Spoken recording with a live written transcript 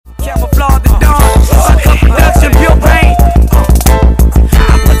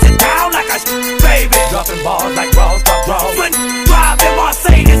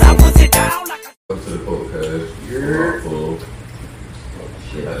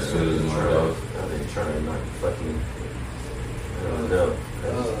I've been trying not to fucking. I don't know.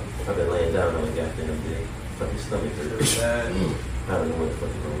 I've been laying down on a goddamn day. Fucking stomach hurts. I don't know what the fuck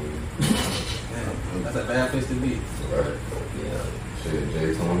is wrong with me. That's a bad place to be. Right. Yeah. Shit,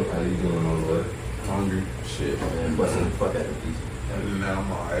 Jay Tony, how you doing on what? Hungry. Shit. Man, busting the fuck out of pizza. Other than that,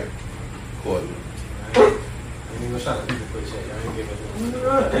 I'm alright. Quarter. I ain't even shot a pizza for a check. Y'all ain't giving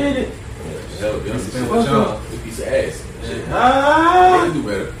it. Ain't it? Spend with y'all. A piece of ass. Shit. They can do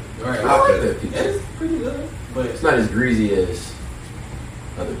better. Right. I like that pizza. It's pretty good. But It's not as greasy as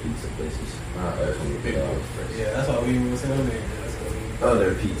other pizza places. yeah, that's all we even say on there.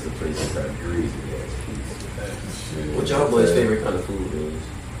 Other pizza places are greasy ass pizza. What y'all boys' favorite kind of food is?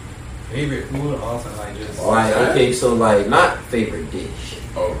 Favorite food also like just Like, okay, so like not favorite dish.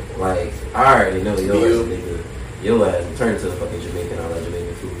 Oh. Like, I already know your ass nigga. Your ass turn to the fucking Jamaican, all that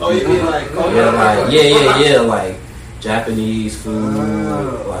Jamaican food. Oh, you mean like yeah, like Japanese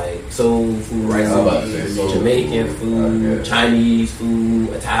food, like soul food, Jamaican food, Chinese food,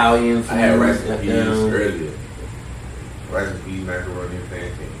 Italian food. I had rice and peas earlier. Rice and peas, macaroni, and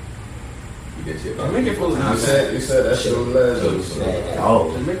pancake. Eat that shit. Jamaican food is not You bad. said that shit was last At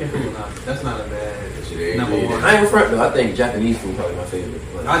all. Jamaican food that's not a bad number one. I ain't front though. I think Japanese food probably my favorite.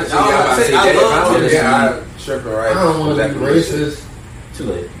 Like, I love shrimp and rice. I don't want to be racist, too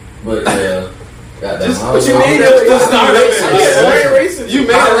late. but yeah. Just what you made it start racist. You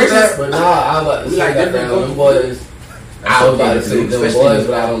made it racist. But nah, I was about to say that them boys. I was about to say them boys,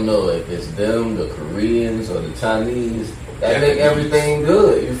 but I don't know if it's them, the Koreans, or the Chinese. That make everything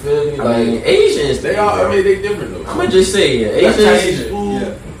good. You feel me? I mean, Asians, They all, I mean, they different though. I'm gonna just say, Chinese Asians.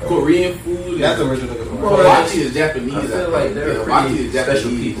 food, Korean food. That's the original. Hibachi is Japanese. I feel like they're Hibachi pretty is special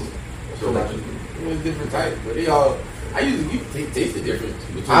Japanese. people. So like, it's different types, but they all. I usually taste the difference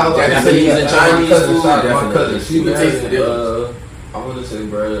between I was about to Japanese say and Chinese food. My cousin, she You can taste the married. I want to say,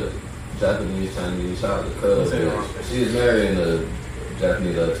 bro, Japanese, Chinese. Shout out to cousin. She is married in a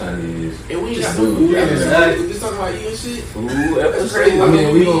Japanese or Chinese. And we got Food, some food. yeah. We just talking about eating shit. Food That's episode. crazy. I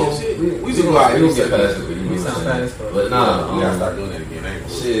mean, we eat gon' shit. we We gon' gon' get past it. We sound bad as fuck. But we gotta start doing that again. I ain't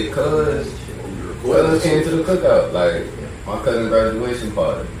gonna shit, cuz came to the cookout, like my cousin's graduation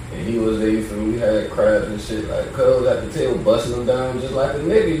party, and he was there. You feel me? We had crabs and shit. Like cuz at the table, busting them down just like a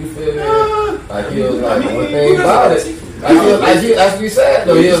nigga. You feel me? Like he was like one thing about it. As we said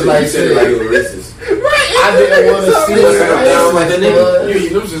though, he was like shit. Like you were racist. I didn't want to see it down like a nigga. You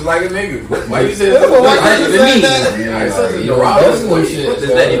eat them just like a nigga. Why you say What does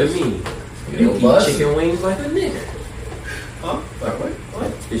that even mean? You eat chicken wings like a nigga. Huh? Like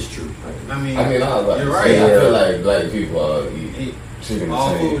what? It's true. I mean, I was about to you're say, right. I feel like black people eat chicken the all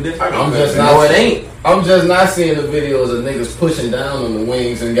same. food different. I'm just No, not. it ain't. I'm just not seeing the videos of niggas pushing down on the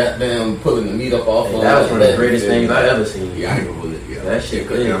wings and goddamn pulling the meat up off. Hey, that was one of the greatest things I ever seen. Yeah, I ain't gonna believe it. That shit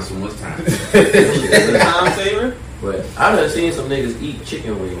cut down is. so much time. It's a time saver. But I done seen some niggas eat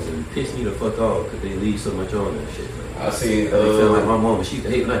chicken wings and piss me the fuck off because they leave so much on that shit. I seen They feel like my mama, she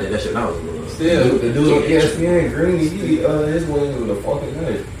hate not that shit when I was little. Still, the dude on ESPN Green, he eat his wings with a fucking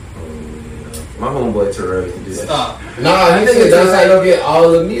knife. My homeboy Terrell used to do that. stop. Nah, he said that's how you get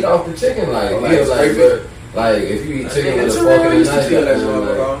all the meat off the chicken. Like, Oh, he was like, like, like if you eat chicken with a fork and a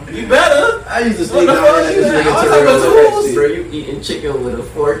knife, You better. I used to What sleep the out fuck with you this at? nigga I was Terrell. talking about tools. Bro, you eating chicken with a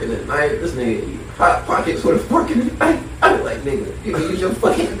fork and a knife. This nigga eat hot pockets with a fork and a knife. I be like, nigga, you can use your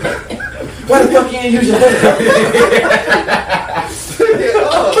fucking why the fuck you ain't use your hand?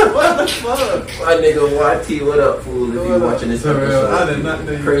 What the fuck? My nigga YT, what up, fool? If you watching this episode, I did not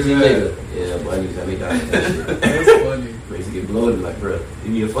know you crazy were that. nigga. Yeah, boy, I need to me die. That's funny. Crazy get bloated like, bro,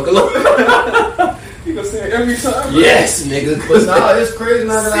 leave me a fuck alone. You gonna say it every time? Yes, nigga. But nah, it's crazy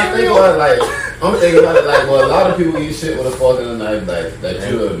now that I think about it. Like, I'm thinking about it like, well, a lot of people eat shit with a fork and a knife that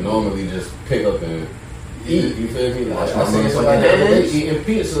you would normally just pick up and eat. You feel me? Like, I seen somebody the other day eating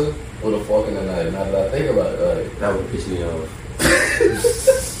pizza with a fork and a knife. Now that I think about it, like, That would piss me off.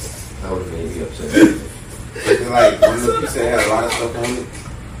 That would have made me upset. Like, one of the pieces had a lot of stuff on it.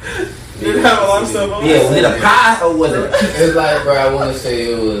 Did it have a lot of stuff on it? Yeah, was it a pie or was it it's like, bro, I want to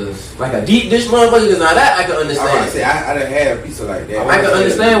say it was. like a deep dish motherfucker? Because now that I can I understand. done had a piece like that. I can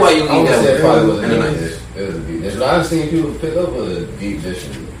understand why you I eat would say that. it probably with wasn't a a knife. deep dish. It was a deep dish. But I've seen people pick up a deep dish.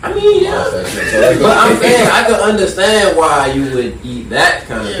 I mean, yeah. So But I'm saying I can understand why you would eat that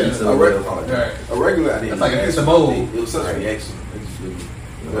kind of pizza. A with regular, I didn't. That's like a pizza bowl. It was such a reaction.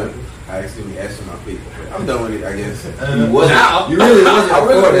 I accidentally asked for my plate. I'm done with it, I guess. You wasn't. You really wasn't. I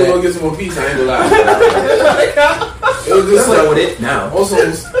really want to go get some more pizza. I ain't gonna lie. It was just Done like, with it now. also, I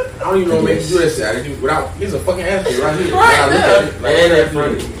don't even know what makes you do that shit. I didn't without. Here's a fucking athlete right here. Right Now I look there. at it, like, And in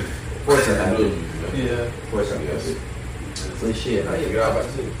front of you. Of course I have it. Yeah. Of course I have it. But shit, how you Get out by 2.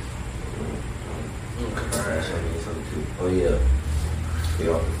 Alright, I need something too. Oh yeah. Get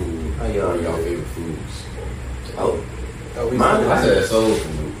off the food. How y'all favorite foods? Oh, Mine, I said soul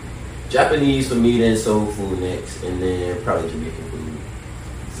food. Japanese for me, then soul food next, and then probably Jamaican food.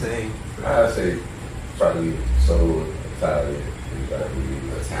 Same. I'd say probably soul, Italian.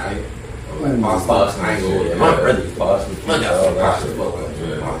 Italian? Like Pasta. I ain't going Yeah, my brother. Pasta.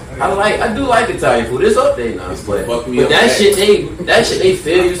 I do like Italian food. It's up there now, It's but fuck me up that bad. shit they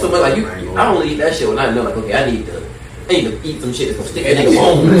fill you so much. Like I only eat that shit when I know, like, okay, I need to eat some shit that's gonna stick to nigga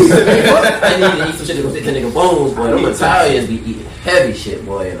bones. I need to eat some shit that's gonna stick to nigga bones, boy. Them Italians be eating heavy shit,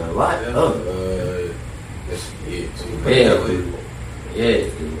 boy, and a lot of it. That's it too. Yeah, dude. Yeah,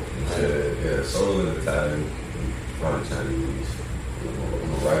 dude. Yeah, soul and Italian, probably Chinese. I'm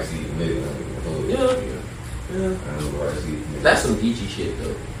a rice eating nigga. Yeah. I'm a rice eating nigga. That's some Geechee shit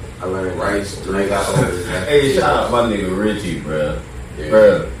though. I learned Rice, I got older. Hey, shout out my nigga Richie, bruh. Yeah.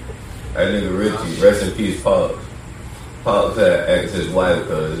 Bruh, that nigga Richie, rest in peace, Pops. Pops had asked his wife,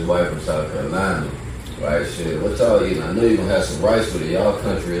 cause his wife from South Carolina. Right, shit, what y'all eating? I know you gonna have some rice with it. Y'all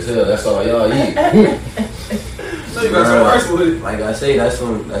country as hell. That's all y'all eat. So you got some rice with it. Like I say, that's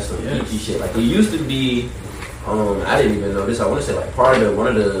some Geechee shit. Like it used to be. I didn't even know this. I want to say like one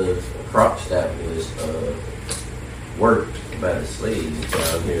of the crops that was worked by the slaves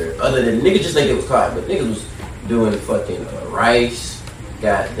down here. Other than niggas just think it was cotton, but niggas was doing fucking rice,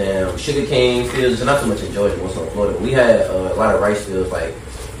 goddamn sugarcane fields. And not so much in Georgia, more so in Florida. We had a lot of rice fields like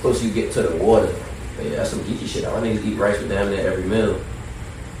close you get to the water. But yeah, that's some geeky shit. Our niggas eat rice with damn near every meal.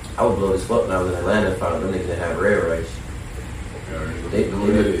 I was blown as fuck when I was in Atlanta and found them niggas that have red rice. They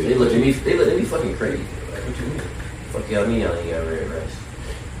look at me fucking crazy. Like, what you mean? Fuck y'all mean y'all ain't got red rice.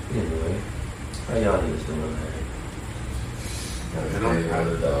 Anyway, how y'all niggas doing, man?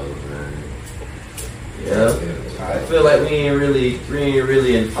 Yeah, I feel like we ain't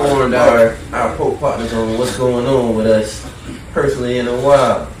really informed our Pote Potnas on what's going on with us personally in a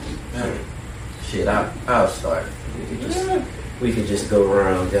while. Shit, I'll start. We could just go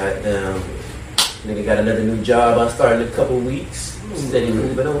around. Goddamn, nigga got another new job. I started in a couple weeks. Steady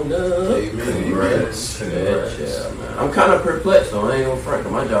moving on up. Congrats. Yeah, man. I'm kind of perplexed though. I ain't gonna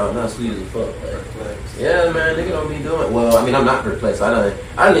front. My job not sweet as fuck. Yeah, man, nigga don't be doing. Well, I mean, I'm not perplexed. I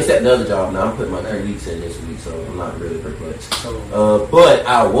didn't accept the other job. Now I'm putting my 3 weeks in this week, so I'm not really perplexed. But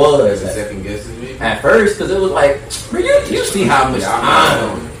I was second guessing me at first because it was like, man, you see how much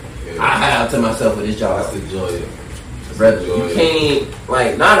time I have to myself with this job. That's the joy. Brother, you can't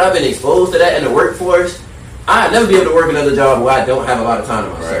like. Now that I've been exposed to that in the workforce, I'd never be able to work another job where I don't have a lot of time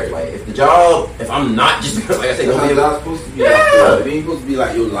to myself. Right. Like if I'm not just like I said, That's don't how be job's supposed to be. It ain't supposed to be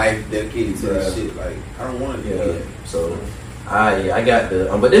like your life dedicated to this shit. Like I don't want to do that. So I got the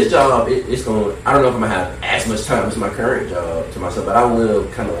but this job it's going. I don't know if I'm gonna have as much time as my current job to myself, but I will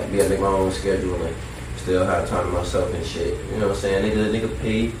kind of like be able to make my own schedule and still have time to myself and shit. You know what I'm saying? Nigga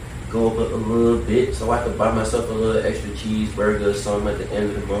pay go up a little bit so I could buy myself a little extra cheeseburger or something at the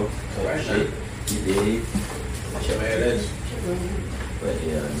end of the month. Right, shit, you did. Man, But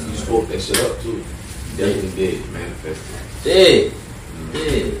yeah, you spoke that shit up too. Definitely did manifest it.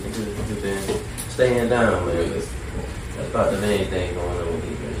 Did. Staying down, man. That's about the main thing going on with me,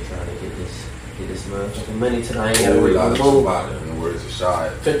 man. Trying to get this motherfucking money till I ain't gotta work no more. In the words of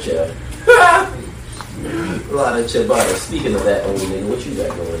Shad. A lot of ciabatta. Speaking of that, old nigga, what you got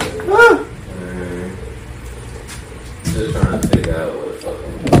going on? Just trying to figure out what the fuck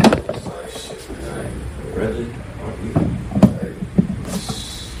I'm doing. Shit, man. Really?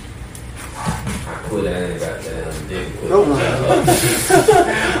 I quit that goddamn dick.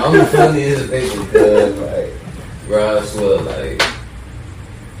 I'm the funniest thing because, like, bro, I swear, like,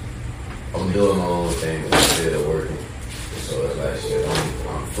 I'm doing my own thing instead of working. So it's like, shit,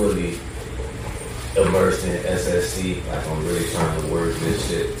 I'm fully immersed in SSC. Like, I'm really trying to work this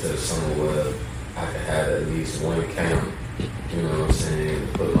shit to somewhere I can have at least one camp. You know what I'm saying?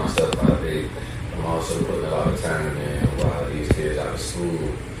 Put myself out there. I'm also putting a lot of time in while these kids out of school,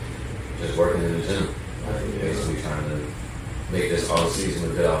 just working in the gym. Like, basically trying to make this off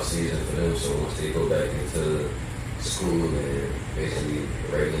season a good off season for them. So once they go back into school and basically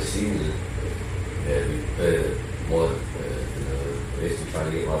regular season, they'll be better, more prepared. You know, basically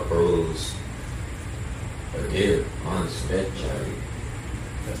trying to get my pros again, honestly.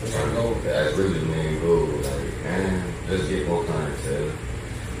 That's really the main goal. Like, man, let's get more clientele.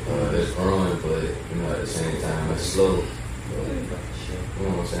 It's growing, but you know, at the same time, it's slow. But, you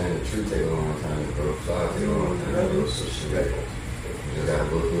know what I'm saying? The tree take a long time to grow. Flower take a long time to grow. So shit, you just gotta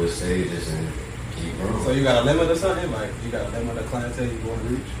go through the stages and keep growing. So you got a limit or something? Like you got a limit of clientele you want to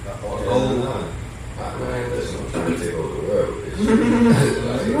reach? Or a goal? Nah. Man, listen, I'm trying to take over the world.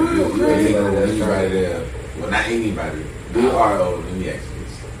 Well, not anybody. BRO, let me ask you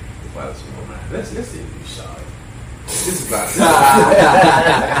this. Let's interview Sean. This is about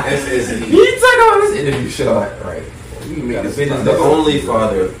You talk about this interview short, right? The only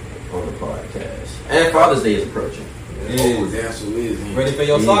father on the podcast. And Father's Day is approaching. Oh, that's who is. Ready for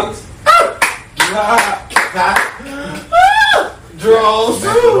your socks? Draws.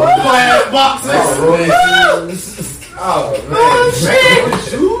 Plant boxes. Oh, man.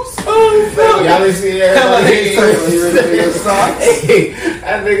 Shoes? Y'all ain't see that?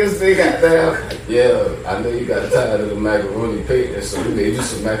 That nigga say, goddamn. Yeah, I know you got tired of the macaroni paint, so we made you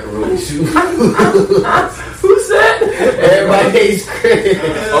some macaroni shoes. Who said? Everybody hates Chris.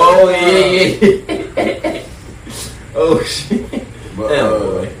 Oh, yeah. Oh, shit. But, Damn,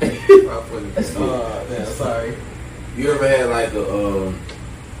 sorry. you ever had like a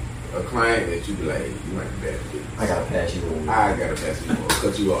client that you be like, you might be bad. I gotta pass you over. I gotta pass you over,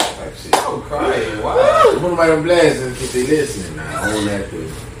 cut you off type shit. Oh, crying. Wow. One of my blasters if they listening now. I own that too.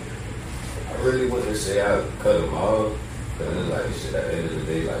 I really wouldn't say I cut them off, because it's like shit at the end of the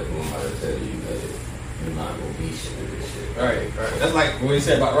day, like nobody tell you that you're not gonna be shit with this shit. Right. That's like what you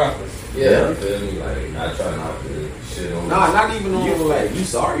said about rappers. Yeah, you feel me? Like, I try not to shit on Nah, not even on like you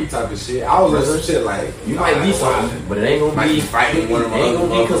sorry type of shit. I was on some shit like You might be sorry, but it ain't gonna might be be fighting one of my ain't other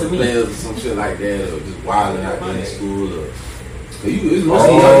gonna be because of me. players or some shit like that, or just wilding out there in school, or it's Oh,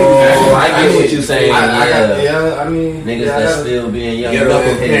 mostly I get what you're saying. I mean, Niggas yeah, that's still being young parents or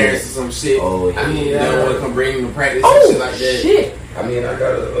knuckleheads. some shit. Oh, I mean, yeah. they don't want to come bring them to practice and shit like that. Shit. I mean, I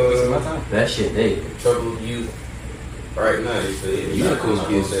got That shit, they. troubled youth right now. You feel me? You I'm the cool not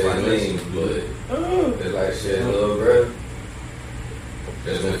kids, gonna say like names, but it's like shit, little bro.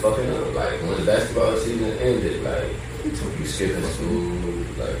 Just been fucking up. Like when the basketball season ended, like you skipping school,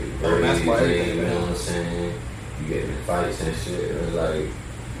 like grades, you know what I'm saying? You getting in fights and shit. It was like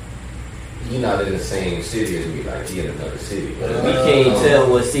he not in the same city as me, like he in another city. But We can't tell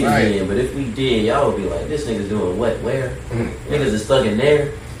what city Right. he in, but if we did, y'all would be like, this nigga's doing what, where? Niggas is stuck in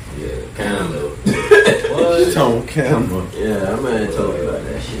there. Yeah, kind of. What? Tone camera. Yeah, I'm gonna tell you about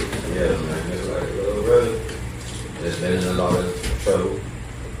that shit. Yeah, man. It's like, little brother, just been in a lot of trouble.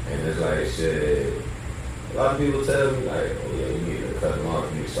 And it's like, shit, a lot of people tell me, like, oh, yeah, you need to cut them off,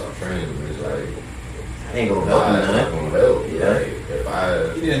 you need to stop training them. It's like, Ain't gonna help nah, you it's not none. gonna help. Yeah. Like, if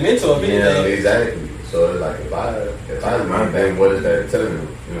I, You need a mentor, if anything. exactly. So it's like, if I My then what is that telling them?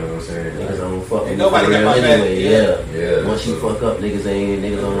 You know what I'm saying? Niggas Like, don't fuck with Ain't you nobody for got real my back. anyway. Yeah. yeah. Once you so- fuck up, niggas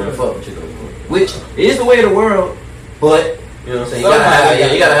don't wanna fuck with you no more. Which is the way of the world, but you know what I'm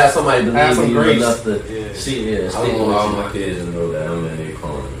saying? You gotta have somebody Have some believe in you grace. enough to Yeah. see I stick want all with my kids to know that I'm in their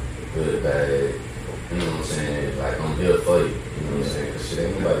corner. Good, bad. You know what I'm saying? Like, I'm here for you. You know what I'm saying? Shit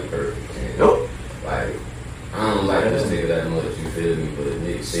ain't nobody perfect. you. Nope. Like, I don't like this nigga that much, you feel me? But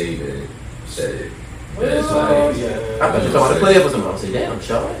Nick Saban said it. It's like, I thought you were talking about the player for something. I was like, damn,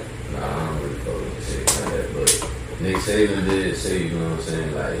 Sean. nah, I don't really fuck with shit like that. But Nick Saban did say, you know what I'm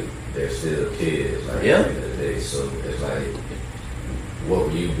saying? Like, they're still kids. Like, Yeah. at the end of the day. So it's like, what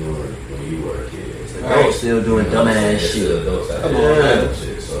were you doing when you were a kid? It's like, Adults still doing you know what I'm saying? dumbass It's shit. still adults out Come there on, doing man. dumb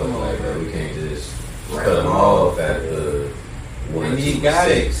shit. So it's like, man, we can't just Right. cut them off after one They or need two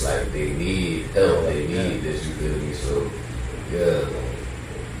guidance. mistakes. Like, they need help. They need this, you feel me? So, yeah.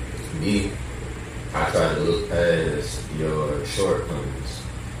 Me, I try to look past your shortcomings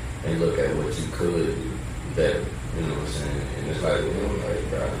and look at what you could do better. You know what I'm saying? And it's like, you know, like,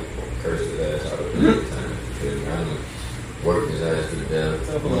 bro, I curse his ass out of the time. You feel me? I done worked his ass to death.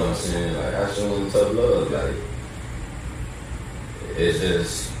 You know what I'm saying? Like, I show him tough love. Like, it's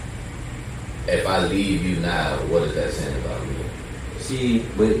just, if I leave you now, what is that saying about me? See,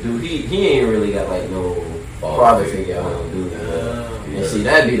 but dude, he ain't really got like no father figure out to do that. And see,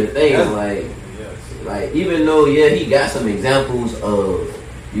 that'd be the thing, like even though he got some examples of,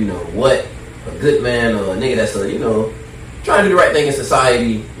 you know, what a good man or a nigga that's a, you know, trying to do the right thing in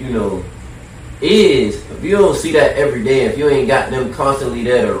society, you know, is, if you don't see that every day, if you ain't got them constantly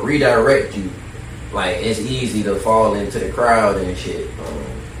there to redirect you, like, it's easy to fall into the crowd and shit.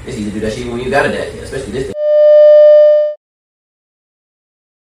 It's easy to do that shit when you got a dad, especially this day.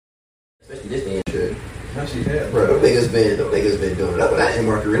 Especially this day. Bro, them niggas been doing it up with that in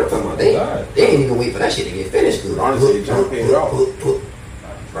Mercury. I'm talking about they ain't even wait for that shit to get finished. Honestly, John paid it off.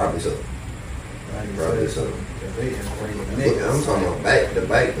 Probably so. Probably so. I'm talking about the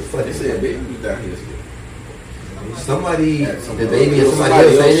bike, the funny. They said baby was down here. Somebody, Had some- the baby it and was somebody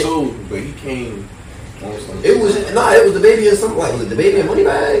else ain't it? sold, but he came on some It was the baby and some, like, was it the baby and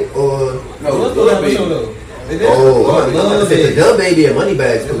Moneybag or no, it was the little baby. Oh, the Gun Baby and Money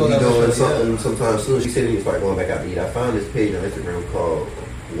Bags could be doing something sometime soon. She said we need to start going back out to eat. I found this page on Instagram called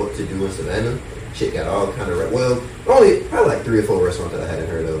What to Do in Savannah. Shit got all kind of probably like 3 or 4 restaurants that I hadn't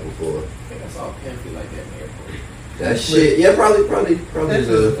heard of before. I think that's all pamphlet like that in the airport. That shit, yeah, probably That's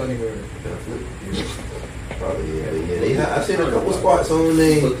is a funny word. Probably, yeah. I've seen a couple spots on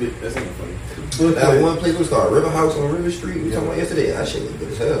there. That's not funny. That one place was called River House on River Street. We talking about yesterday. That shit looked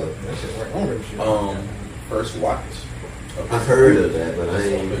good as hell. That shit right on River Street. First Watch. I heard of that, but I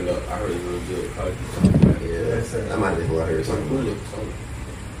ain't. I heard it was real good. Yeah, that might have been who I heard something about it.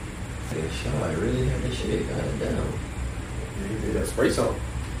 Yeah, Shaw, I really have this shit got it down. Yeah, that spray song.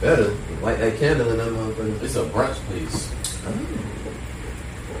 Better light that candle in that motherfucker. It's a brunch place. Oh.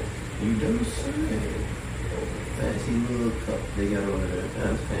 You don't say. Fancy little cup they got over there.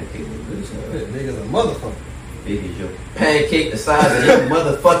 That's pancake with good stuff. That nigga's a motherfucker. Big as your pancake the size of your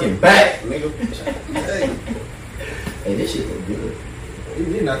motherfucking back. Nigga. Hey, Hey, this shit look good.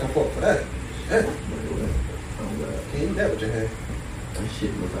 you not gonna fuck for that. Hey, Oh, can't eat that with your hand. that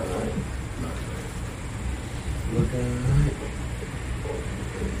shit look alright. Looking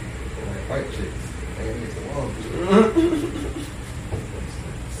like white chicks. Ain't against the wall.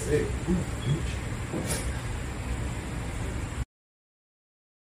 Sick.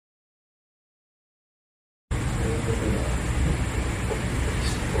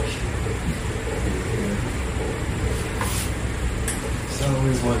 It's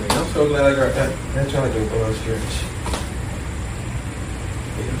always one thing. I'm so glad I got that charger with a stretch.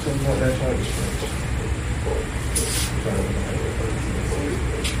 I'm so glad that charger stretch.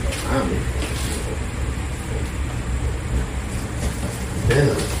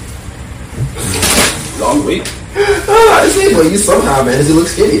 Damn. Long week. I see, but you somehow managed to look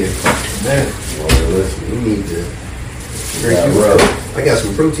skinnier. Man. Well, listen, you need to drink I got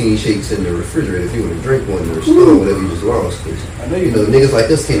some protein shakes in the refrigerator if you want to drink one or store whatever you just lost. Cause, I know you know, niggas like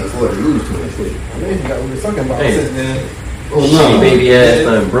us can't afford to lose too much weight. I know you forgot what we were talking about. Hey. Sitting there. Oh, Shitty no. baby ass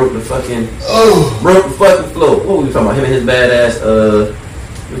done broke the fucking flow. What were we talking about? Him and his badass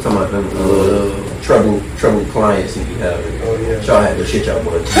we were talking about them trouble clients he be having. Oh, yeah. Y'all had to shit y'all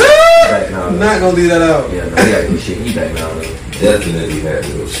boy. Back now. I'm not gonna leave that out. Yeah, no, he got good shit. He back now though. Definitely had to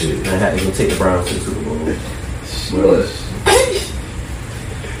go shit. I had to go take the Browns to the Super Bowl. Well,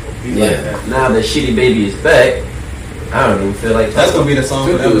 Yeah. Now that shitty baby is back, I don't even feel like That's gonna be the song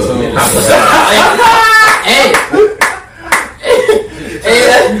for the episode. Hey,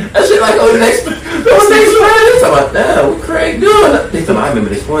 that shit like on the next Friday. Talking about that, what Craig doing? They I remember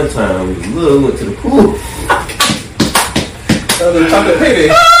this one time we went to the pool. The chocolate payday.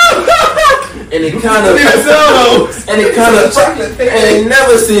 And it kind of, and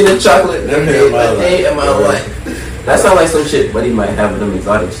never seen a chocolate day in my life. That sounds like some shit, but he might have them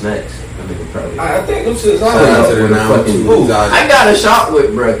exotic snacks. I think it probably. I think them shit's shout on. out to the fucking I got a shot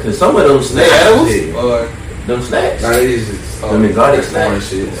with bruh, cause some of them snacks, them snacks, Nah, it is just them exotic foreign snacks,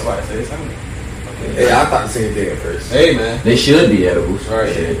 shit. Yeah, I thought the same thing at first. Hey man, they should be edibles.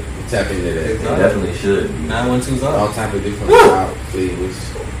 Right. Shit. Tap into that. They definitely should be. 912's All on. type of different flavors,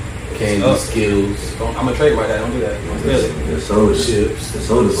 candy, Oh. skills, I'm gonna trademark that. Don't do that. The sodas, chips. the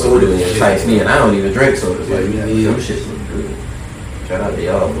sodas really entice me, and I don't even drink sodas like Yeah, that. me Them neither. shits look good. Shout out to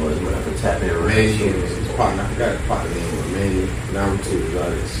y'all boys, man. I can tap in around. Menu, his partner, I forgot his partner name, but menu, number 2 is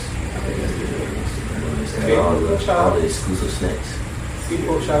artist. I think that's the name. All the exclusive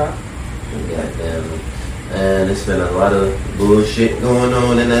snacks. Shout out. Goddamn. And it's been a lot of bullshit going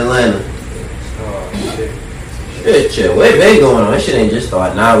on in Atlanta. Oh shit. Shit, what been going on? That shit ain't just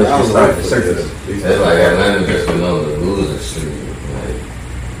started. Now it's just starting to surface. That's like Atlanta just been on the losing streak.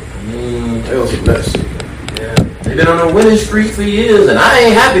 Mm, They was some nuts shit. yeah. They've been on a winning streak for years, and I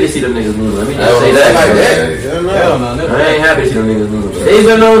ain't happy to see them niggas losing. Let me just say that. Like that. Hell no, never. I ain't happy to see them niggas losing. But they've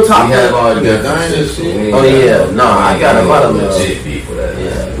been on top. We have all the of shit. Oh yeah, no, I got a lot of love. legit beef for that.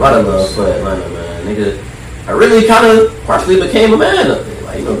 Yeah, a lot of love for Atlanta, man. Nigga, I really kind of partially became a man up there.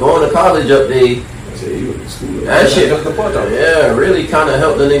 Like, you know, going to college up there. That shit, yeah, really kind of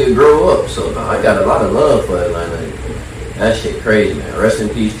helped the nigga grow up. So I got a lot of love for Atlanta. That shit crazy, man. Rest in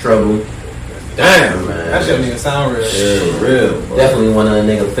peace, Trouble. Damn, man. That shit don't even sound real. Yeah, real. Bro. Definitely one of the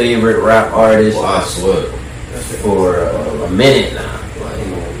nigga favorite rap artists Well, I swear. for a minute now. Like,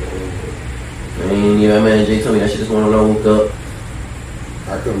 I mean, you know, man, Jay told me that shit just want to woke up.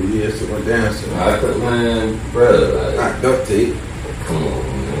 I couldn't believe that shit went down. So I could, man, brother, like, not duct tape. come on,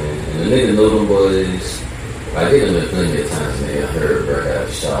 man. And the nigga know them boys, like, they done been plenty of times, man. I heard bro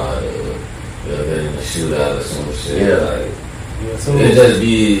got shot or been in a shootout or some shit. Yeah. Like, it just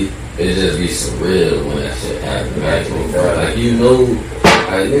be surreal when that shit happens. Like, bro, like, you know,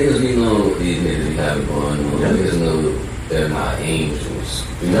 Like, niggas, we know these niggas be having going on. Niggas know they're not angels.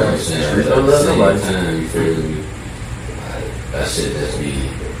 You know what I'm saying? But at the same time, you feel me? Like, that shit just be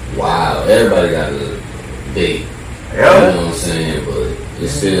wild. Everybody got a date. You know what I'm saying? But it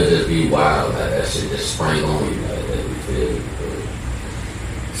still just be wild. Like, that shit just sprang on you like that. You feel me?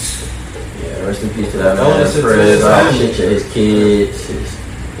 Yeah, rest in peace to that man. Prayers out, shit to his kids,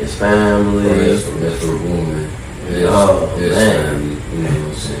 his family. Prayers for Metro Boomin. Oh, man. You know what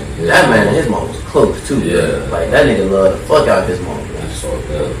I'm saying? That man and his mom was close too. Yeah. Like, that nigga loved the fuck out his mom. That's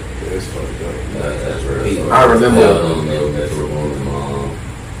fucked up. It's fucked up. That's real. I remember. I don't know Metro Boomin mom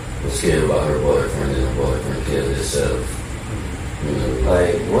was scared about her boyfriend and her boyfriend killed himself. You know,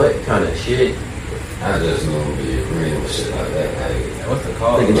 Like, what kind of shit? I just don't be agreeing with shit like that. Like, What's the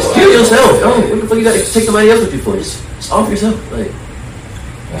call? Nigga, just kill yourself. Don't. What the fuck you gotta take somebody else with you for? Just off yourself. Like,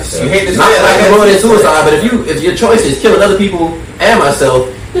 that's You hate this not shit like I'm that. going in suicide, but if your choice is killing other people and myself,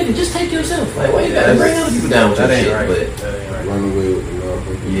 nigga, just take yourself. Like, why you gotta bring other people down with your That ain't shit? right. But That ain't right. Run away with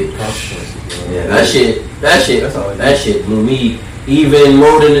the consequences. consequences. yeah, That's all it that shit blew me even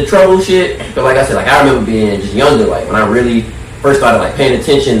more than the trouble shit. But like I said, like I remember being just younger, like when I really first started like paying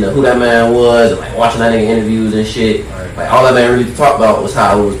attention to who that man was and like watching that nigga interviews and shit. Right. Like all that man really talked about was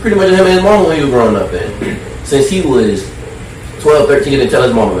how it was pretty much him and his mama when he was growing up. And since he was 12, 13, he didn't tell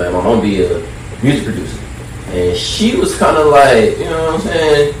his mama, man, my mom be a music producer. And she was kind of like, you know what I'm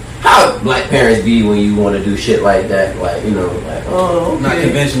saying? How black parents be when you want to do shit like that. Like, you know, like, oh, okay. Not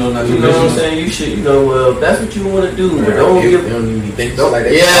conventional, not You know what I'm traditional. saying? You should, you know, well, if that's what you want to do, but don't You give, don't even think don't, like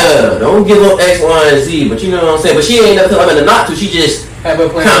that. yeah, don't give up X, Y, and Z. But you know what I'm saying? But she ain't never tell him not to. She just Have a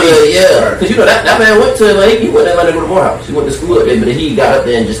plan. kind of, yeah. Because you know that man went to like he went to Atlanta to go to Morehouse. He went to school up there, but he got up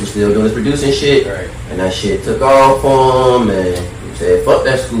there and just was still doing his producing shit. Right. And that shit took off for him, and he said, "Fuck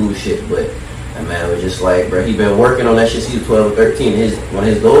that school shit." But that man was just like, bro, he been working on that shit since he was 12 or 13. One of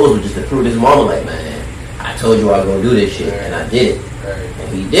his goals was just to prove his mama, like, man, I told you I was gonna do this shit, and I did it. Right.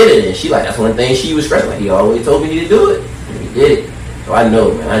 And he did it, and she like, that's one thing she was stressing. Like, he always told me to do it, and he did it. So I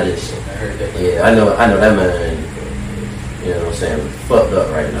know, man. I heard that. Yeah, I know that man. You know what I'm saying? Fucked up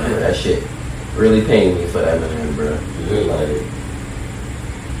right now. That shit really pained me for that man, bro. Yeah, like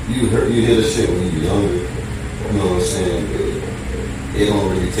you hear the shit when you're younger. You know what I'm saying? It don't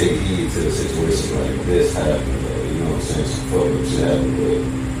really take heed to the situation like this happened. You know what I'm saying? Some fucked up shit happened,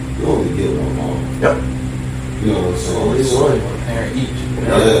 but you only get one mom. Yep. You know what I'm saying? Only So, one. One parent each.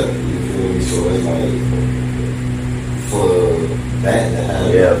 yeah, you feel me? So it's like for that to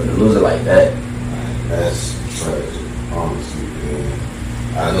happen. Yeah, to lose it like that. That's tragic, honestly.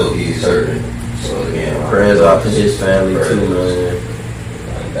 Man. I know he's hurting. So again, Prayers out to his family too, man.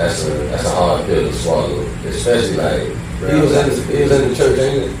 like, that's a hard pill to swallow, especially like. he was in the church,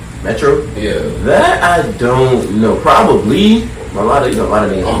 ain't it? Metro? Yeah. That I don't know. Probably a lot of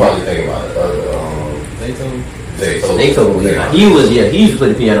niggas. I'm probably thinking about the other. They told me. They told me he used to play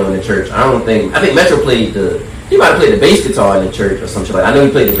the piano in the church. I think Metro played he might have played the bass guitar in the church or some shit like that. I know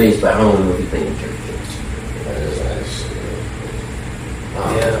he played the bass, but I don't know if he played in the church.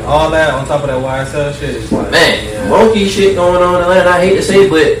 Yeah, all that on top of that YSL shit is like, Man, yeah. monkey shit going on in Atlanta. I hate to say,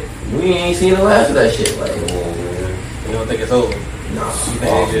 but we ain't seen the last of that shit. Like, You don't think it's over? nah, You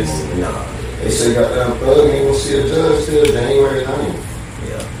think it just nah. They say goddamn thug ain't gonna see a judge till January 9th.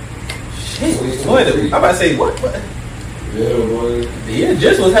 shit. Boy, I'm about to say what? Yeah, boy. The year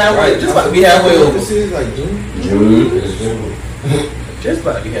just was halfway. Just about to be halfway over. This is like June. June. It's June. Just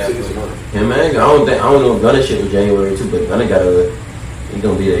about to be halfway over. Yeah, man. I don't know if Gunna shit was January too, but Gunna he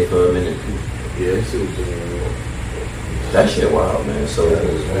gonna be there for a minute too. Yeah, this is June. That shit wild, man. So, That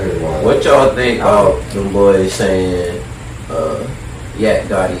is very wild. what y'all think about them boys saying, Yak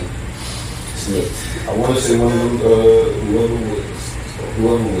Gotti snitched? I want to say one of them,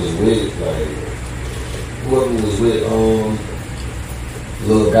 whoever was with,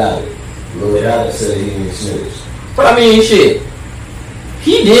 Lil Gotti. Lil Gotti said he didn't snitch. But I mean, shit,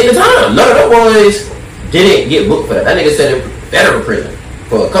 he did the time. None of them boys didn't get booked for that. That nigga said in federal prison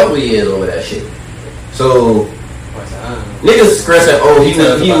for a couple of years over that shit. So niggas stressing,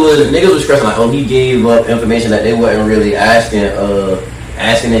 niggas was stressing like, oh, he gave up information that they wasn't really asking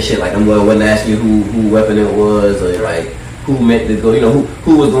and shit. Like, them boys wasn't asking who weapon it was or like who meant to go, you know,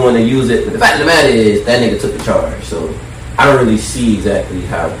 who was going to use it. But the fact of the matter is that nigga took the charge. So I don't really see exactly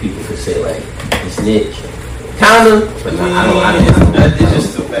how people could say like he snitched. Kinda, but I don't. It's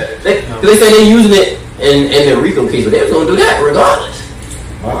just so bad. They say they using it in the RICO case, but they was gonna do that regardless.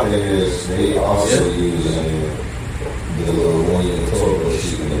 My thing is, they also using the little 1 year total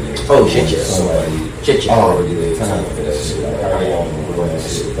shooting. Oh, shit, yeah. Somebody already did time for that shit. Like, how y'all gonna run that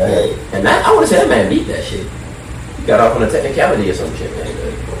shit back? And that, I want to say that man beat that shit. got off on a technicality or some shit.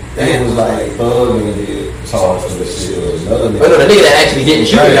 It was like Thug and did charged for the shit. Another nigga. But no, the nigga that actually didn't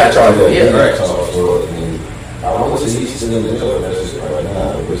shoot got charged for it. Yeah. Right. Charged for it. And I want to see he's still in jail for that shit right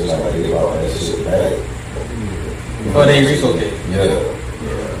now. Which is like they brought that shit back. Oh, they relocate. Yeah.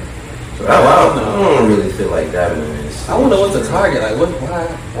 So I don't really feel like that, man. I wonder what's the target. Like,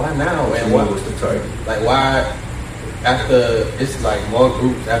 why now? And what was the target? Like, why after it's like more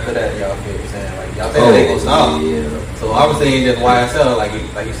groups after that? Y'all feel what I'm saying? Like, y'all think they gonna stop? Yeah. So I was saying just YSL, like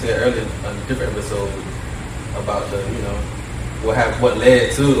you said earlier on a different episode about the what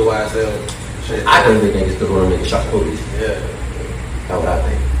led to the YSL shit. I think they niggas still gonna make a shot at police. Yeah. That's what I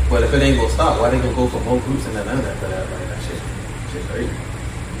think. But if it ain't gonna stop, why they gonna go for more groups in Atlanta after that? Like that shit crazy.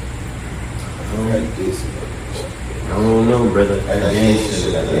 I don't know, brother. Yeah.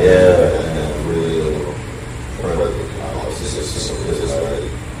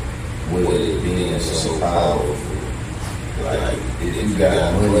 With it being so powerful, like if you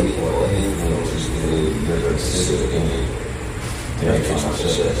got money or influence, you're considered in it. They're trying to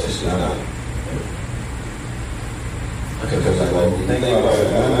shut that shit down. Because like when you think about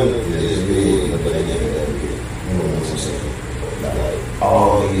it, it's big, but they get that big. You know what I'm saying? Like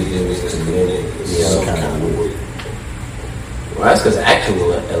all these niggas committed some kind of wood. Well, that's because actual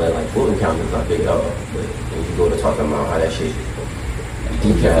LA, like Fulton County is not big dog. But when you go to talking about how that shit,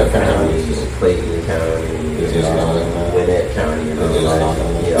 DeKalb County, Clayton County, Gwinnett County, and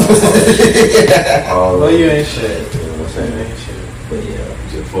all that. Well, you ain't shit. You know what I'm saying? But yeah.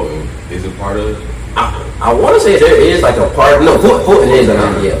 Is it part of it? I want to say there is like a part. No, Fulton is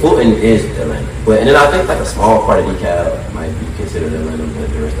Atlanta. Yeah, Fulton is Atlanta. But and then I think like a small part of DeKalb might be considered Atlanta, but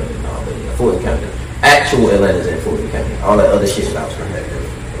the rest of it no. But yeah, Fulton County, actual Atlanta's in Fulton County. All that other shit is outside.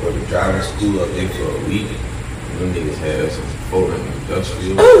 Well, the driving school up there for a week. Them niggas had us in Fulton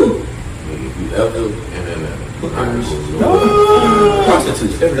Industrial. Niggas we up there and then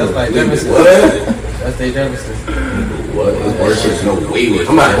Prostitutes. That's like Jefferson. What? That's they Jefferson. What? It's worse. It's no way worse.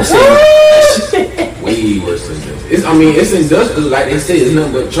 I'm about to say. Way worse than this. It's industrial, like they say. It's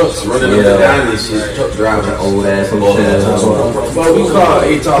nothing but trucks running up and down this shit. Truck driving, Old ass hotels. But we call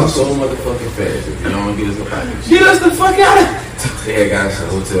A-Talk so motherfucking fast. If you don't get us the fuck out. Get us the fuck out of here. They had got us a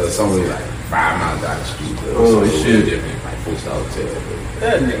hotel somewhere like 5 miles down the street. Oh shit! Different, like 4-star hotel.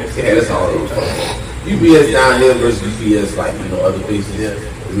 That nigga. Yeah, that's all those. UPS down here versus UPS like other places.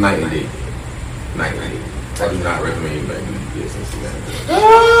 It's night and day. Night and day. I do not recommend you back to UPS in Savannah.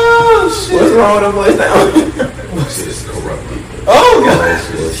 Oh shit! What's wrong with them boys now? Shit is corrupted. Oh god!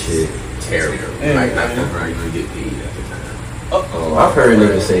 Shit. Terrible. Like not around you gonna get paid at the time. Oh, I've heard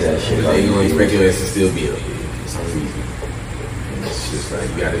niggas say that shit. They gonna expect your ass to still be up there for some reason. And it's just like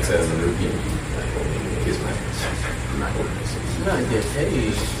you gotta tell them to repeat. Kiss my ass. I'm not gonna miss it. You not get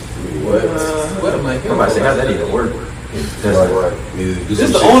paid. What? What am I I'm about to say, how's that even work? This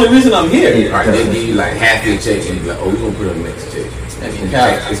is the only reason I'm here. Alright, they give you like half your check and you be like, oh, we're gonna put on the next check. It's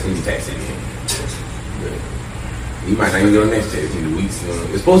gonna be taxed again. You might not even get on the next check. It's gonna be weeks.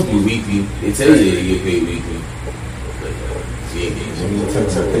 It's supposed to be weekly. They tell you they get paid weekly. But you ain't getting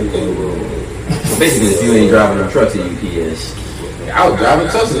So basically, if you ain't driving them trucks at UPS, I was driving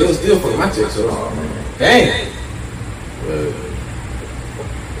trucks and it was still for my check. So, Dang.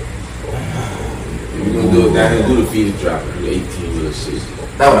 If you're gonna do it down here, do the feeder drop, do the 18-wheeler shit.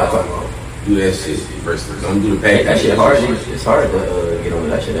 that's what I'm talking about. Do that shit versus don't do the package. That shit hard. It's hard to get on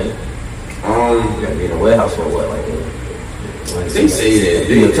that shit, ain't it? You gotta be in a warehouse for what, like? They say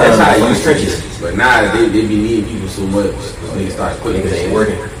that. That's how I use trenches. But now they be needing people so much. Niggas start quitting. Niggas ain't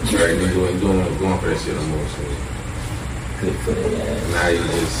working. Right, they going for that shit no more. So Good for that. now you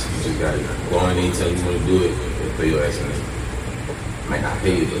just gotta go on and tell you want to do it. They'll pay your ass in it. Might not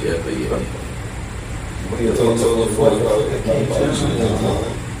pay you, but they'll pay you. Oh yeah.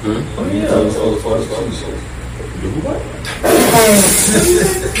 Do what?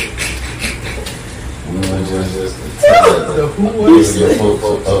 The who was it?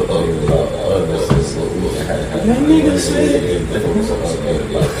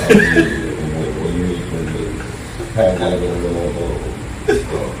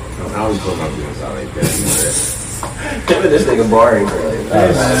 I always put my business out like that. Look at this nigga barring. Come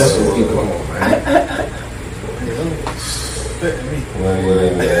on, man.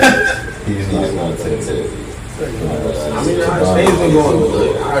 He's not going to take it. I mean, things been going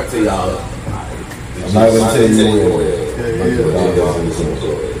good. I'll tell y'all. I'm not going to tell you where.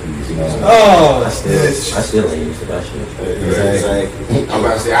 Oh, I still ain't used to that shit. Exactly. I'm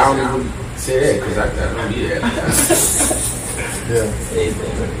about to say, I don't even say that because I don't be there. yeah. Hey,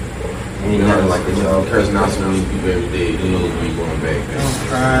 man. Ain't nothing like the job. Cursing out so many people every day. You know, we going back.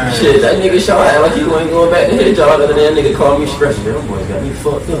 Shit, that nigga Shaw act like he wasn't going back to his job. The other day, that nigga called me stressing. Them boys got me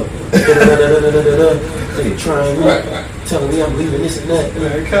fucked up. Nigga trying me, telling me I'm leaving this and that.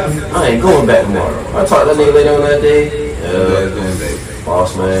 I ain't going back tomorrow. I talked to that nigga later on that day.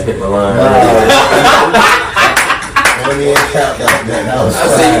 Boss man, hit my line. I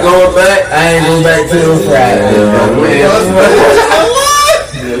said, you going back? I ain't going back till Friday.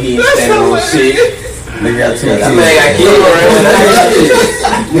 He ain't standing on shit. Nigga got two That man got killed, right?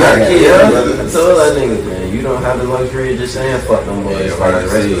 You got killed. I told that nigga, man, you don't have the luxury of just saying fuck them boys. Yeah, Like the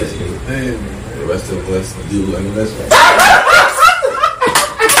rest of us. The rest of us do. I mean, that's right.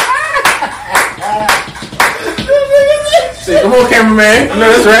 Say, come on, cameraman. I know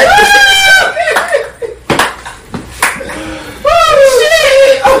that's right.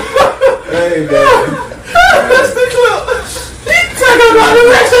 Hey, man. That's the clip. Talk about the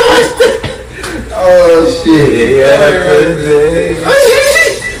rest of us. Oh, shit. Yeah,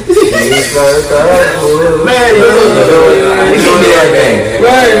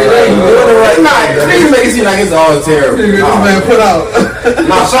 Man, you make it seem like it's all terrible. Man, put out.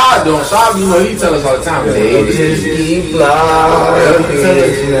 No, Saab don't. Saab, you know, he tell us all the time. They just keep blocking.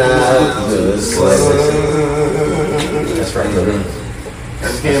 That's right, man. I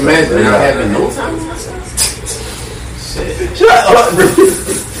just can't imagine not having no time. shut up, bro.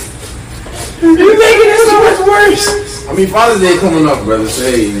 You're making it so much worse. I mean, Father's Day coming up, brother.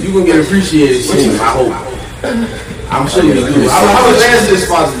 Say you gonna get appreciated soon. I hope. I'm sure you do. How was last year's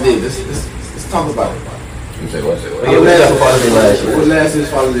Father's Day? Let's talk about it. What last year? What last year's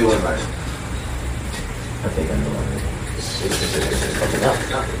Father's Day was like? I think I know.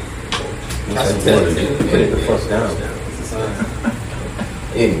 Put it the fuck down.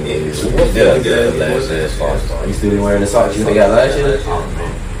 Anyways, what did I get last year's Father's Day? You still wearing the socks you got last year? Oh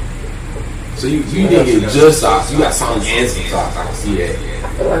man. So you didn't get just socks. You got some and some socks. I can see that.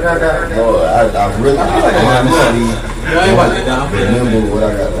 Like I got, boy, I really, honestly, remember what I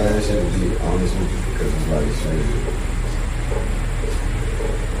got last year, to be honest with you, because it's like shit. I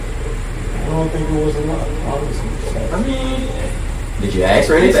don't think it was a lot, honestly. I mean, did you ask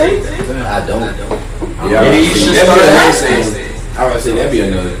for anything? I don't. Yeah, maybe you should start asking. I would say that'd be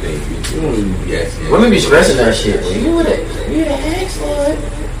another thing. You don't even be asking. Women be stressing that shit. You would have asked for it.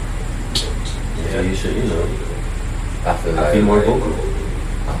 Yeah, you should, you know. I feel like Be more vocal.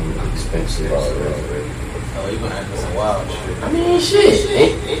 I'm expensive already. Oh, you gonna have some wild shit. I mean, shit.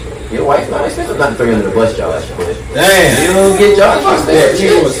 Ain't your wife not expensive? Not to throw you under the bus, Josh. But Damn. you don't get Josh expensive You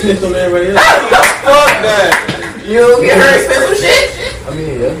shit. was snitch on everybody else. Fuck that. You don't get her expensive shit. I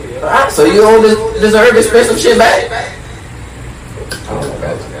mean, yeah. Alright, so you don't deserve expensive shit back? I don't know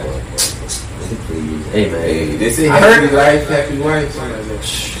about that. Hey, man. Hey, they say I heard- happy life, happy wife. Something like that.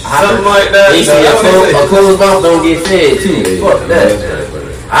 Something like that. They say a closed mouth don't get fed, too. Fuck that.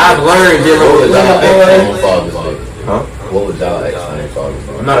 I've learned dealing with What would y'all that. ask on Father's Day? Huh? What would y'all ask on Father's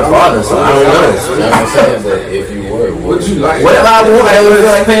Day? I'm not a father, so I don't know. You know what I'm saying? But if you were, what Would you like? Whatever I want, I would feel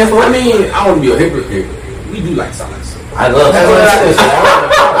like paying for I it. mean, I want to be a hypocrite. We do like socks. I love That's what I it.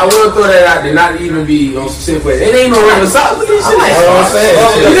 I will throw that out there, not even be on some shit, but it ain't no regular socks. Look at this shit. That's what I'm saying.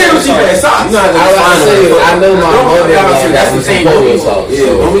 You ain't no cheap ass socks. You know, I know my mother That's the thing.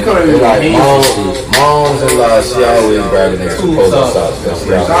 Yeah, when we come in with like hands, moms and she always grabbing their proposal socks. That's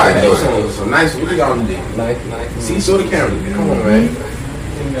what I know. so nice. What you got on there? See, show the camera. Come on, man.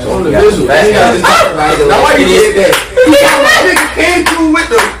 Show them the got visual. the back. Now why you did that? He got my nigga came through with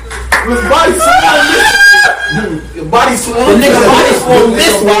his body swung. Your body swung. The nigga body swung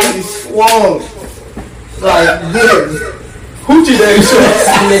this way. Body swung like this. Hoochie daddy shorts.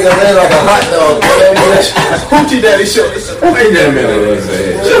 That nigga lay like a hot dog. Hoochie daddy shorts. Wait a minute. I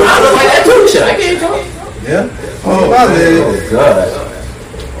look like that too. Shit, I can't talk. Yeah. Oh, my man. Oh, God.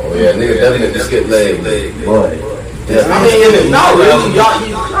 Oh yeah, nigga definitely just get leg. Boy. I mean, not really. Y'all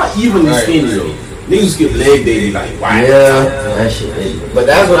not evenly skinny though. Niggas skip leg day, they like, wow. Yeah. That shit is. But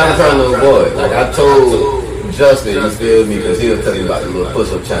that's what I'm trying to avoid. Like I told Justin, you feel me? Because he'll tell you about the little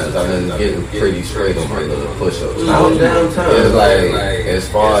push-up challenge. I've been getting pretty straight on my little push-ups. I was downtown. It's like, as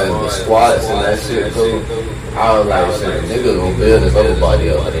far as the squats and that shit go, I was like, shit, the nigga gonna build his upper body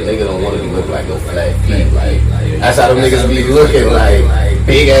up. Like, the nigga don't want to look like no flat feet. Like, that's how them niggas be looking, like,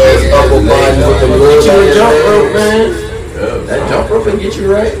 big ass upper body with the little Get you a jump ass rope, legs. man. That jump rope can get you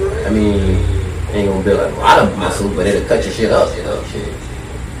right. I mean, ain't gonna build like a lot of muscle, but it'll cut your shit up, you know, shit.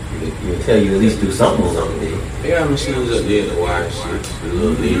 It'll tell you at least do something on something. They got machines up there to watch shit. The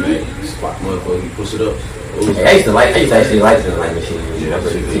little lean back spot motherfucker, you push it up. I used to actually like the light machine.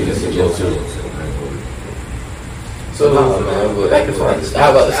 So So, man, but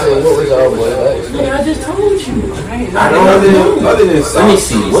how about to say, what was y'all boy like? Man, I just told you. I don't know. Other than Let me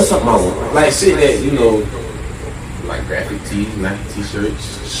see. What's up, my one? like shit that like graphic tees, Nike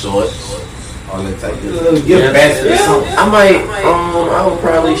t-shirts, shorts, all that type of stuff. Gift basket or something. I might. I would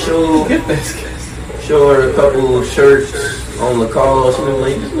probably show her a couple shirts on the call. She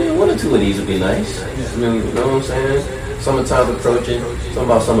like, man, one or two of these would be nice. I mean, you know what I'm saying? Summertime's approaching. Something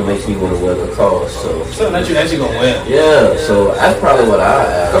about summer makes me want to wear the cause. So something that you actually gonna wear. yeah. So that's probably what I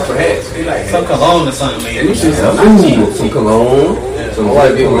ask. Couple hats. Be like Some cologne or something, man. Ooh, some cologne. Some I like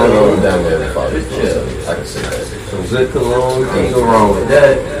good people cologne. down there. Yeah, I can say that. Some good cologne. Can't go wrong with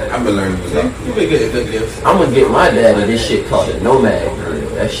that. I've been learning a lot. You be good at good gifts. I'm gonna get my daddy this shit called a Nomad grill.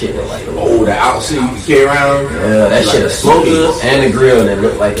 That shit look like a The outfit you can carry around. yeah, that shit a smoker and a grill that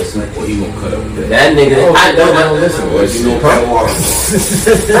look like a smoker. Well, he gonna cut up. That nigga, I don't know. Listen, Well, you know, cut water.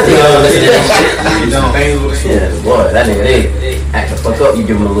 That nigga don't listen to that shit. Yeah, boy, that nigga, they act the fuck up. You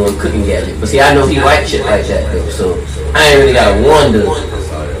give him a little cooking gadget, but see, I know he like shit like that though, so I ain't really gotta wonder.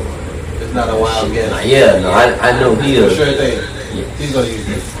 It's not a wild guess. Yeah, no, I know he For is. sure thing. He's gonna use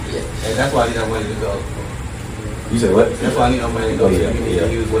it. And that's why I need that money to go. You said what? That's why I need that money to go. Oh, So yeah, you need yeah.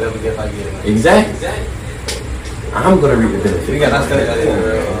 to use whatever gift I get. Exactly. I'm gonna reap the benefit. We got that stuff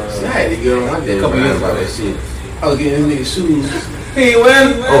that I had to get on my day Couple years about that shit. I was getting this nigga shoes. He ain't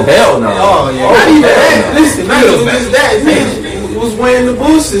wearing. Oh hell no. Oh yeah. Not even hell that. no. Listen, not even just that. Nigga was wearing the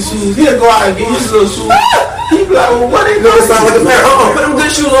boosted shoes. He'll go out and get his little shoes. He be like, well, what they doing? Start with the pair. Put them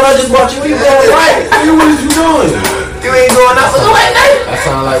good shoes on. I just bought you. Where you going right? Nigga, what is you doing? You ain't going out with the white night. That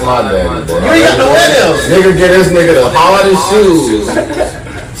sound like my daddy, boy. You ain't got no wear them. Nigga get this nigga the hardest shoes.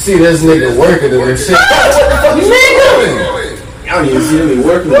 See this nigga working and this shit. What the fuck you doing? I don't even see him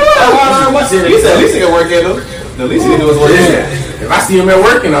working. You said at least he can work at them. The least he can do is work at them. If I see him at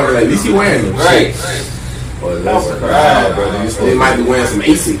working, I'll be like, at least he wearing them. Right. Boy, listen, brother, you They might be wearing some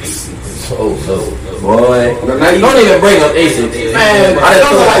Asics. Oh, no. Boy, Now you don't even bring up Asics. Man, I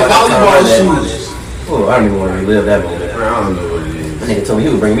those just are like feel volleyball that- shoes. Oh, I don't even want to relive that moment. I don't know what it is. That nigga told me he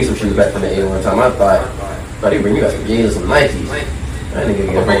would bring me some shoes back from the A one time. I thought he'd bring you back some jeans and some Nikes. That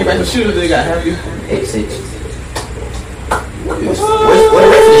nigga I'll bring you back the shoes they got happy. 8'6". What the rest of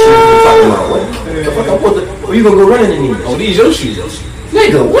the shoes you talking about? Where you gonna go running in these? Oh, these your shoes.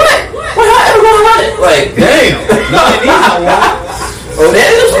 Nigga, what? What? How ever gonna run it? Like, Damn. No, these are wild. oh, that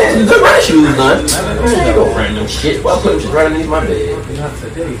is some good running shoes, man. I ain't gonna run them shit. Well, I put them shit right underneath my bed.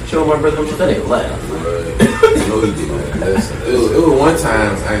 Show my brother them shit. That nigga laugh. No, he didn't. It was one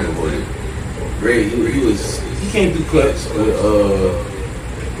time, I ain't gonna put it. Ray, he can't do cuts with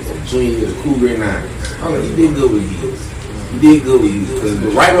junior, the cool grade 9. I'm like, he did good with these. He did good with these.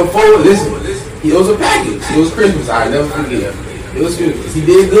 Because right before, listen, it was a package. It was Christmas. I'll never forget. It was Christmas. He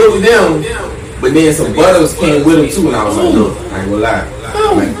did good with them. But then some butters came with him too, and I was like, look, I ain't gonna lie.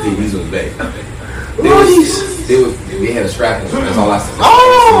 I'm like, dude, these was bad. They had a strap on. That's all I said.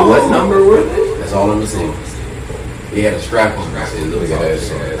 Oh, what number were they? That's all I'm saying. They had a strap on. I said, look at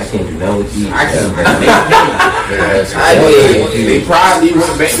that. I can't do nothing with these. I can't. I did. They probably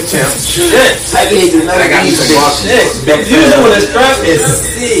went back to champs. I can't do nothing. I got me some boxes. Usually when the strap is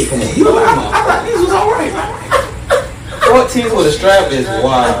sick. I thought these was alright. 14s with a strap is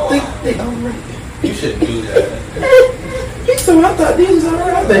wild. They alright. You shouldn't do that. He said, I thought these was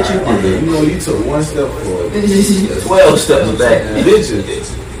alright. I bet you did. You know, you took one step forward. 12 steps back.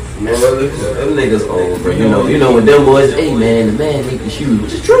 Bitches. Man, Them niggas old, bro. You know when them boys, hey man, the man make the shoes,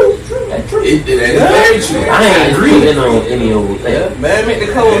 which is true. That's true. That is very true. I ain't agreeing on any old thing. Man, make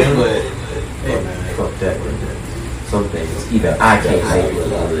the code, but hey man. Fuck that, bro. Some things, either I can't make it or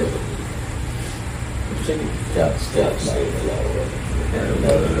not.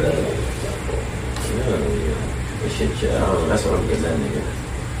 This shit, I don't know. That's what I'm getting at, nigga.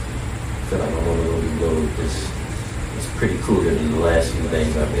 I feel like my woman will go with this. It's pretty cooler than the last few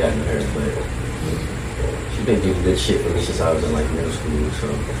things I've gotten her, but she's been getting good shit for me since I was in like middle school. So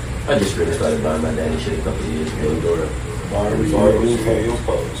I just really started buying my daddy shit a couple of years ago.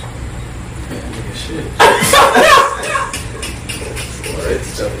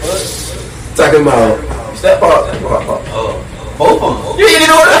 Talking about step up. Both of them. You didn't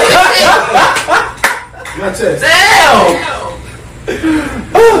know what Damn!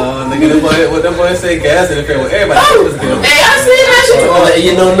 Nigga, what that boy say, gas in the fan with everybody. Was good. Hey, I seen that shit. Oh,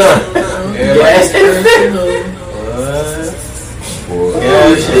 you know nothing. Gas in the fan.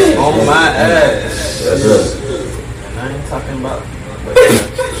 Gas is on my ass. That's it. And I ain't talking about.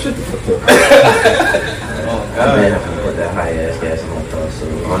 Shut the fuck up. Oh, God. Man, I'm gonna put that high ass gas in my car, so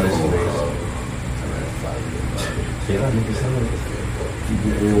honestly, y'all niggas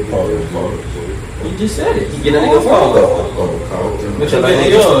You just said it. You get a nigga phone call. But you're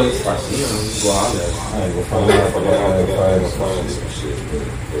getting yours. I ain't gonna find out.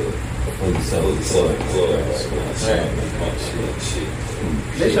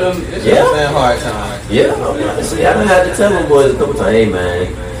 They should understand hard times. Yeah, honestly, I done had to tell them boys a couple times, hey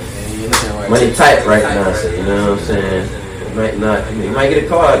man, money tight right now, so you know what I'm saying? You might not, you might get a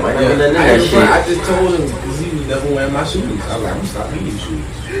card, might not get nothing in that shit. I just told him because he was never wearing my shoes. I was like, I'm gonna stop getting shoes.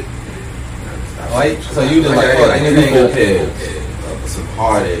 So you just like, fuck anything? Some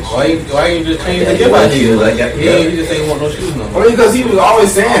hard ass shit. Why you just change the give out shoes? Like, he just ain't want no shoes no more. I mean, because he was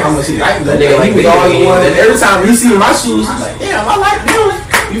always saying how much he liked them. That nigga like he was me. always one, and every time he see my shoes, he's like, damn, I like them.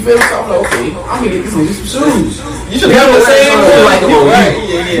 You feel me? So I'm like, okay, I'm gonna get this nigga some shoes. You should have the same one. Like him on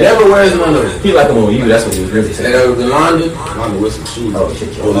you. Never wears none of them. He like him on you, that's what he was really saying. And Londa wears some shoes. Oh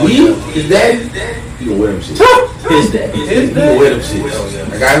shit, But Lee, his daddy, he can wear them shit. His daddy. He can wear them shit.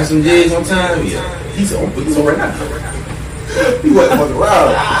 I got him some J's one time. Yeah, he said, I'm putting this on right now. He wasn't fucking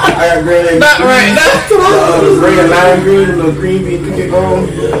around. I got green egg. Not right now. Green and lime green and little green bean cookie on.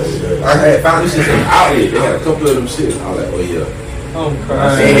 I had found this shit in the outlet. They had a couple of them shit. I was like, oh yeah. I'm I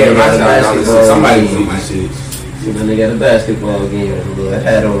crying. had somebody was getting shit. And then they got a basketball game with a little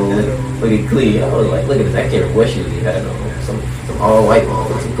hat on, looking clean. I was like, look at this, I can't remember what shoes he had on. Some all white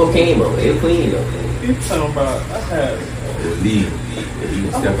on, some cocaine on. They were clean though. You talking about? I had. Lee. He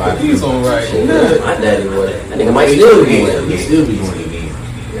would step out. He's on right. My daddy was. That nigga might still be with him. He still be doing it again.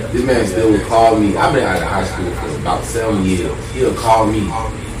 This man still would call me. I've been out of high school for about 7 years. He'll call me.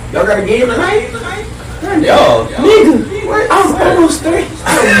 Y'all got a game tonight? Yo, nigga, I'm almost 3. I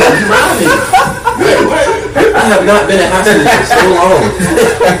have not been at high school for so long.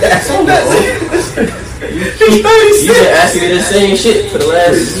 He's been asking me the same shit for the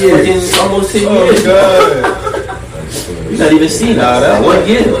last fucking almost 10 years. You not even seen that. What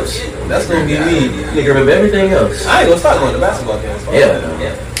gives? That's gonna be me. Nigga remember everything else. I ain't gonna stop going to basketball games.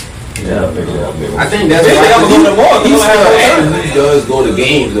 I think that's why I'm going to more. he does go to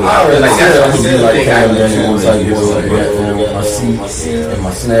games. Like that's what he do. Like my seats and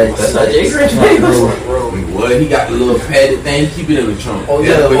my snacks. That's not Jay Rich. What? He got the little padded thing. Keep it in the trunk. Oh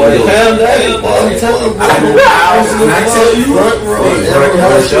yeah, boy. I tell you,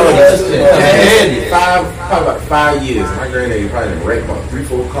 probably about 5 years. My granddaddy probably done wrecked about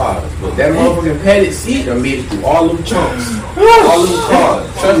 3-4 cars. But that motherfucking padded seat done made it through all them chunks, all them cars.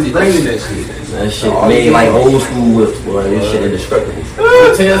 Trust me, bringing that shit. That shit made like old school whips, boy. This shit indestructible.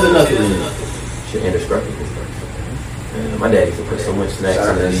 Tails and nothing in it. Shit indestructible. Man, my dad used to put so much snacks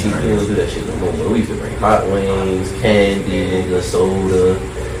in that seat. He don't do that shit no more. But we used to bring hot wings, candy, nigga, soda,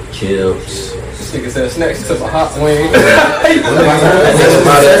 chips. This nigga said snacks. He took a hot wing. That nigga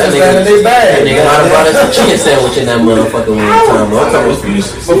might have brought us a chicken sandwich in that motherfucker one time.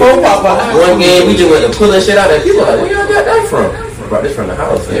 Before Papa. One game, we just went to pull that shit out there. People like, where y'all got that from? I brought this from the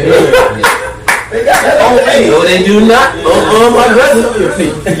house. They got that on me. No, they do not. My brother.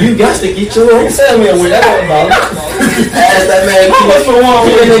 You got to get your own sandwich. That ain't about it. Ask that man. How much for one?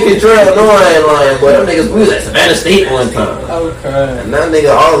 He didn't control. No, I ain't lying, boy. Them niggas, we was at Savannah State one time. Okay. And that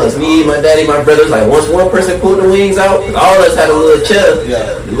nigga, all of us, me, my daddy, my brothers, like once one person pulled the wings out, all of us had a little chair,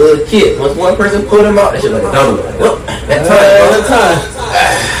 a little kit. Once one person pulled them out, that shit like a double. Well, that time.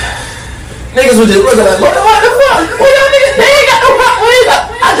 Niggas was just looking like, what the fuck? What y'all niggas? They ain't got no hot wings.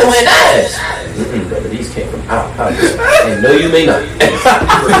 I just went ass. Brother, these came from out. And no, you may not.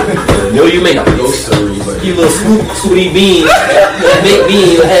 No, you may not. No, sir. You little sweetie bean, baked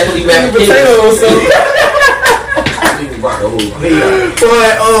bean, halfly wrapped potatoes. Boy,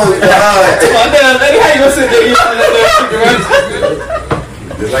 oh God. How you gonna sit there eating that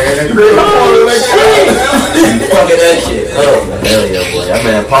Fucking that shit. Oh, hell yeah, boy. That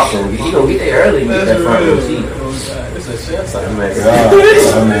man Pop, he gonna get there early and get that front row seat. It's a chef. That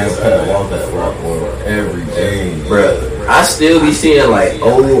man Pat walk that rock every day. Bruh, I still be seeing like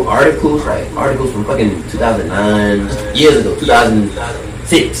old articles from fucking 2009, years ago,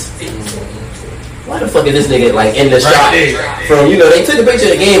 2006. Why the fuck is this nigga like in the shot from, they took a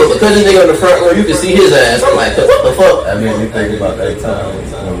picture of the game, but because this nigga on the front row, you can see his ass. I'm like, what the fuck? I mean, you think about that time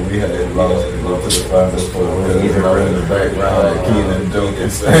when we had lost to go to the Final Four, when we were in the background, like Keenan Duncan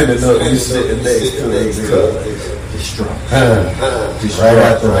standing up, you sitting next to him. Just right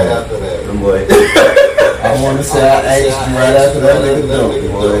after that. Boy. I I want to say I asked you right after that nigga dope,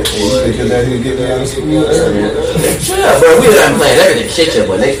 boy. And you thinking that he'd get me out of school early? Yeah, bro, we done playing everything. Shit, yeah,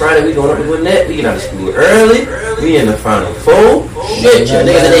 but next Friday we going up to Gwinnett. We get out of school early. We in the Final Four. Shit, yeah,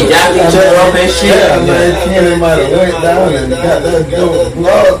 niggas and they jacking each other off and shit. Yeah, man, Kenan might have went down and got that dope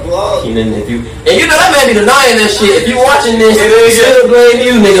blog. Kenan, if you, and you know that man be denying that shit. If you watching this, still blame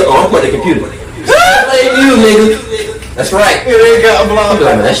you, nigga. Oh, I'm putting the computer. Still blame you, nigga. That's right. It ain't got a blog.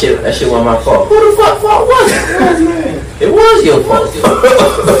 Like, man, that shit wasn't my fault. Who the fuck fault was it? It was your fault.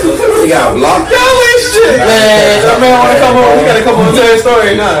 You got blocked. Yo, ain't shit. Man, That man wanna come on. He gotta come on and tell his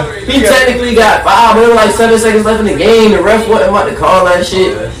story now. he technically got fouled, but there were like 7 seconds left in the game. The ref wasn't about to call that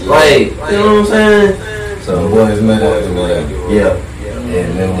shit. Like, you know what I'm saying? So the boys met up to whatever. Yeah.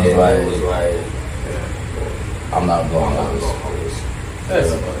 And it was like, I'm not going on this.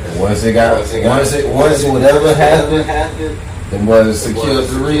 Once whatever happened, the boys secured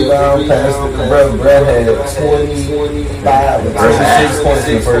the rebound, passed it to Brad. Brad had 25 or 26 points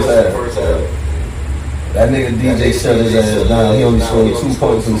in the first half. That nigga DJ shut his ass down. He only scored 2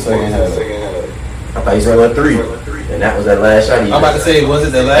 points in the second half. I thought he scored 3. And that was that last shot. I'm about to say, was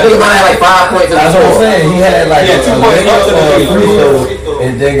it the I think he last? might have like 5 points in the That's what I'm score. saying. He had like Yeah, 2 points up to the free throw,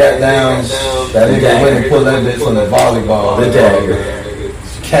 and then got down. That nigga went and pulled that bitch from the volleyball. The dagger.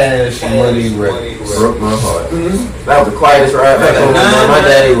 Cash money records. Broke my heart. That was the quietest ride back home. My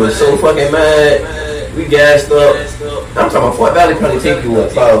daddy was so fucking mad. We gassed up. I'm talking about Fort Valley probably take you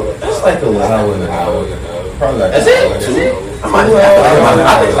about. That's like a Hour and a half. Probably like That's it? 2? I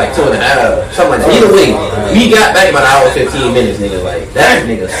think it's like 2.5. Something like that. Either way, we got back in about an hour and 15 minutes, nigga. Like, that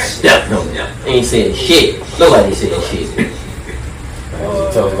nigga stepped on me. Ain't said shit. Nobody said shit.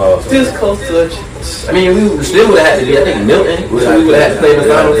 This close to it. I mean, we still would have had to be, I think, Milton. We would have had to play in the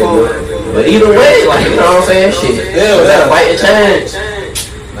Final Four. But either way, like, you know what I'm saying? Shit. Yeah, We got a fighting chance.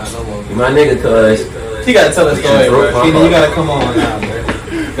 Nah, no more. My nigga, cuz. He gotta tell us story, bro. Kenan, you gotta come on now, man.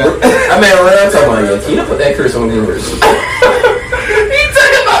 I mean, around talking about, yo, Keena put that curse on the reverse. He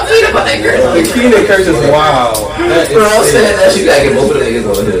talking about Keena put that curse on The Kenan curse is wild. That is Bro, I'm sick. saying that shit gotta get both of the niggas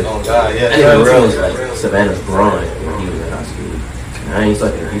over here. Oh God, yeah. That nigga Real was like Savannah's Braun when he was in high school. And I ain't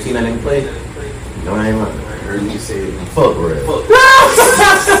sucking. You seen that nigga play? No, I ain't lying. I heard you say fuck Red. Fuck.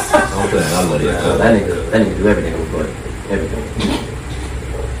 I'm playing. I love it. That nigga do everything with blood. Everything.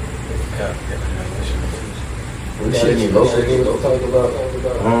 We got any local games to talk about?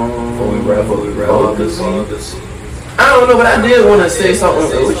 Before we wrap up this one. I don't know, but I did want to say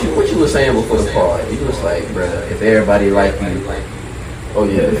something. What you were saying before the part? You was like, bruh, if everybody like you. Oh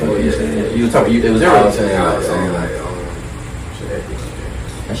yeah. You were talking. It was I was everything. saying like,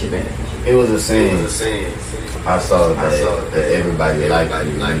 That shit bad. it was a saying. I saw that everybody liked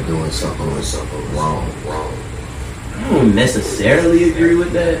you like doing something wrong. I don't necessarily agree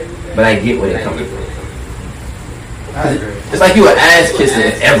with that, but I get where they're coming from. It's like you an ass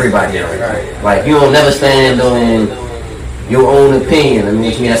kissing everybody else. Like you don't never stand on your own opinion. I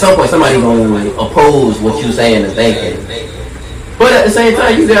mean, at some point somebody gonna oppose what you saying and thinking. But at the same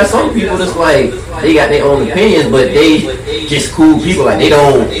time, you got some people that's like they got their own opinions, but they just cool people. Like they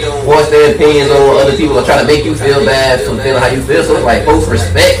don't voice their opinions on other people or try to make you feel bad for feeling how you feel. So it's like folks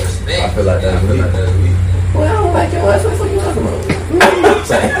respect. I feel like that's me. Well, I don't like your ass. What the fuck you talking about?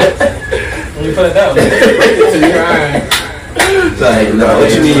 When you put it down, Like, no,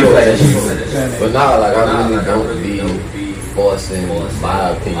 what you mean you like that shit? But nah, like I really don't be forcing my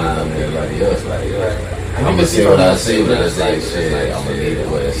opinion on everybody else. Like I'm gonna say what I say, but it's like shit. I'm gonna leave it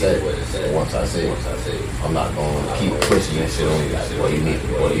where it's at. And once I say it, I'm not gonna keep pushing that shit on you. Like, what you need?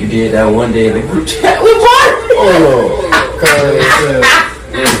 What You did that one day in the group chat with Mark.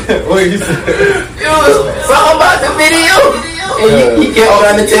 what you say? It was something about the video. And he kept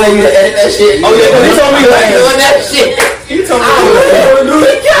trying to tell you to edit that shit. Oh, yeah, he told me like like- doing that shit. He told me.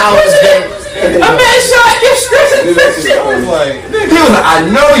 I was there. I man, shot your scripts and that shit. I was like, He was like, I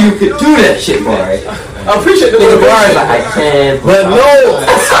know you could do that shit, Mark. I appreciate the Nigga, Mark's motivation. like, I can. But no,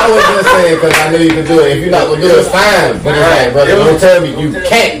 I was just saying because I know you can do it. If you're not gonna do it, it's fine. But it's like, brother, don't tell me you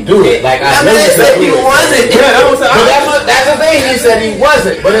can't do it. Like I know I you said can he do it. wasn't. Yeah, that was But that's the thing. He said he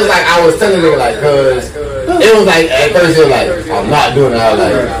wasn't. But it's like I was telling him like, cause it was like at first it was like I'm not doing it. I was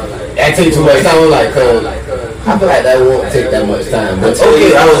like that take too much time. I was like, cause I feel like that won't take that much time. But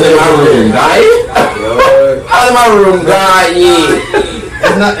Okay, I was in my room dying. I was in my room dying.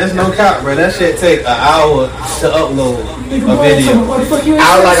 It's no cap, bro. That shit take an hour to upload a video. I was like,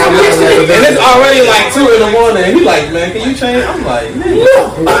 I'm not gonna make a And it's video. already like 2 in the morning. And he like, man, can you change? I'm like, man,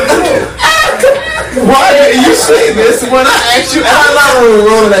 why didn't you say this when I asked you? I was in my room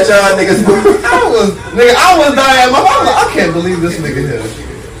rolling at y'all niggas. I was dying. I was like, I can't believe this nigga here.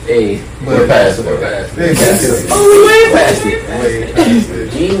 Hey, we're past it. Oh, we way past it.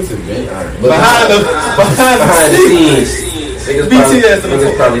 Jeans have been behind the scenes. BTS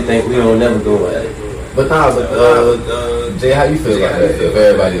Niggas probably think we don't never go at it. But Jay, how you feel about that? If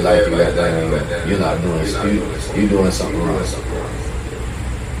everybody like you, goddamn, you're not doing you doing something wrong.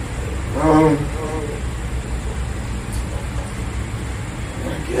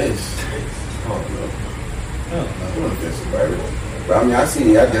 I guess. I don't know. But I mean, I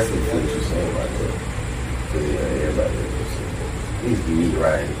definitely feel what you're saying about that. Everybody needs to be meat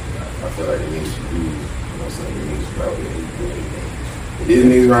right. I feel like it needs to be, you know what I'm saying? It needs to probably do anything. It is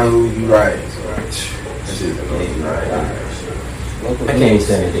niggas around who you right. So, that shit's right. I can't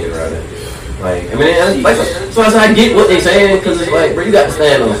stand anything around it. Like, I mean, like, so I get what they saying, because it's like, bro, you got to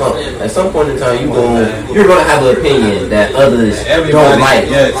stand on something. At some point in time, you're gonna have an opinion that others don't like,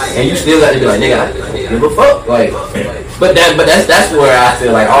 and you still got to be like, nigga, I don't give a fuck. Like, but that's where I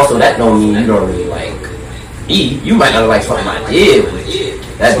feel like also that don't mean you don't really like me. You might not like something I did, but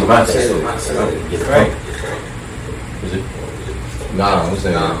that'd be my thing. Right. Nah, I'm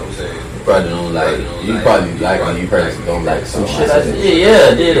saying. You probably don't like. You probably like when you personally don't like Some something. shit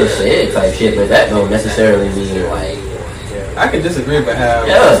I did or said type shit, but that don't necessarily mean like. I can disagree, but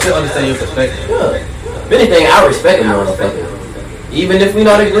I still understand your perspective. Yeah. If anything, I respect a motherfucker. Even if we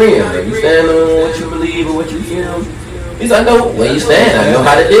not agreeing, like, you stand on what you believe or what you feel. At least I know where you stand. I know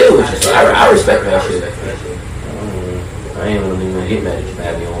how to deal with you. So I respect that shit. I ain't really gonna get mad at you for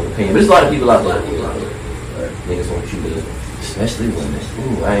having your own opinion. But there's a lot of people out there that niggas want you to, especially women.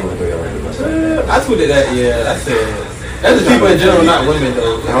 Ooh, I ain't gonna throw y'all under my side. I tweeted that, I said, that's the people in general, not women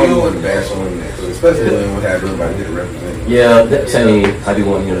though. I don't want to bash on women, especially when we have everybody get represented. Yeah, same. I be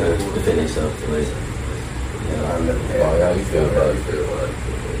wanting you to defend yourself, but How you feel about it?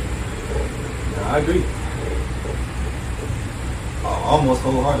 I agree. Almost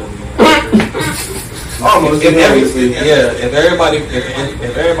wholeheartedly. Almost. If everybody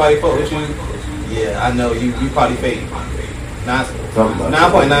fuck with you, yeah, I know you probably fake.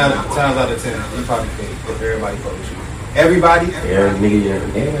 9.9 times out of 10, you probably fake if everybody fuck with you. Everybody?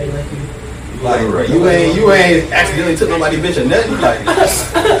 Everybody like you. Like, you ain't accidentally took nobody bitch or nothing. Like,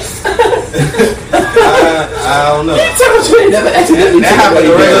 I don't know. That happened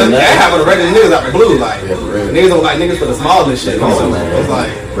to regular niggas out the blue. Like, niggas don't like niggas for the smallest shit. So it's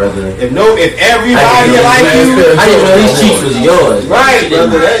like, brother, if everybody like you, I didn't know these cheeks was yours. Right,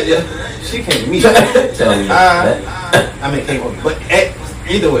 brother. She came to me. Tell me I mean, but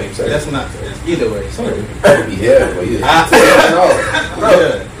either way, that's not. Either way, sorry. Yeah, but yeah.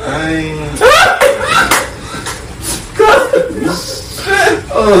 I ain't.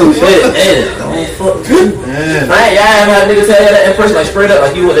 Oh shit, don't fuck with you. Right, y'all ever had niggas tell you that in person, like straight up,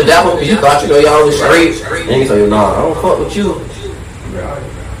 like you went to Dapple because you thought y'all was straight, and niggas tell you, nah, I don't fuck with you.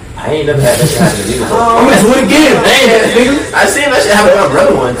 I ain't never had that shit happen to me before. I'm gonna do it again, man. I seen that shit happen to my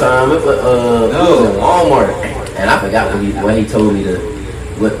brother one time. It was in Walmart, and I forgot what he told me to.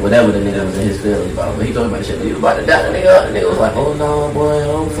 Whatever the nigga was in his feelings about, but he told me about shit. He was about to die the nigga up. The nigga was like, oh no, boy, I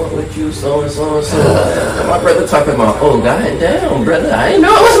don't fuck with you, so and so and so. And my brother talking about, oh god damn, brother, I ain't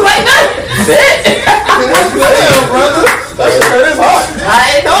know it was like that. Bet. Damn, brother. That shit hurt his heart. I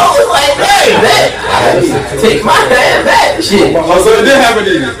ain't know it was like that. Bet. I take my hand back. Shit. Oh, so it did happen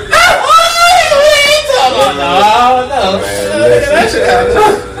to you. No. That shit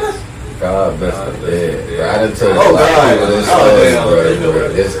happened. God bless the dead. Bro, I done told Oh, God. this story,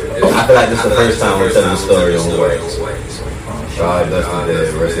 bro. I feel like this is the first time we're telling the story on work. God bless the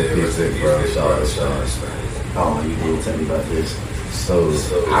dead. Rest in peace, bro. Sean. Oh, you did tell me about this. So,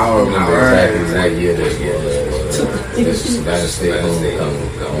 I don't remember exactly what year this was. This was Savannah State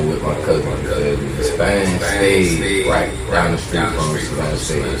homecoming with my cousin. The Spain stayed right down the street from Savannah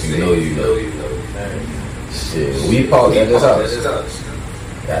State. If you know. Shit, we parked at this house.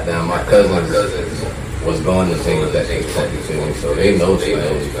 Goddamn, my cousins was going to things that they fucking feel me, so they know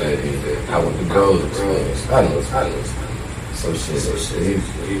Spanish, you feel me? I went to bros in Spanish. I know Spanish. So shit,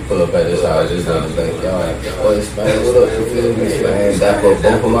 he pull up at this house, just done the backyard. Oh, Spanish, what up, you feel me? Man, dap up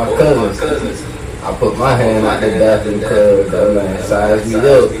both of my cousins. I put my hand out the bathroom, cuz that man sized me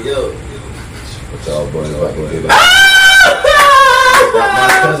up. What y'all boys know I can do that? My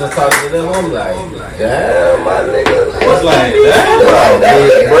cousin talking to them, I'm like, damn, my nigga. What's like that?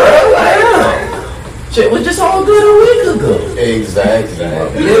 Bro, like, shit was just all good a week ago. Exactly.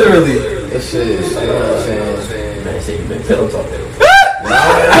 Literally. This shit is, you know what I'm saying? Man, say you been pillow talking.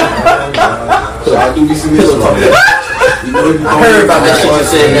 So I do be some pillow talking. I heard about that shit you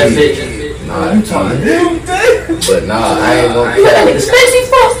said in that bitch. Nah, you talking to him? But nah, I ain't gonna You got that nigga Spacey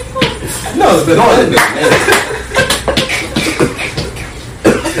fuck. No, it's been on.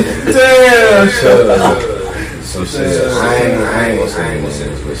 Damn. So shit, I ain't gonna say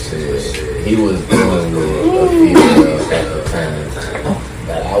names, but shit, he was dealing with a female at the time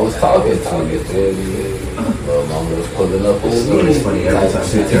that I was talking to. You feel me? But mama was pulling up on me. It's funny every time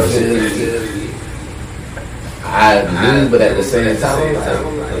she tells me. I knew, but at the same time,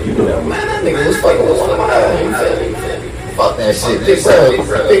 I'm like, You know that man, that nigga was fucking with one of mine. You feel me? Fuck that shit.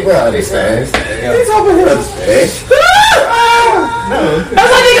 Big bro understands. He's over here understands.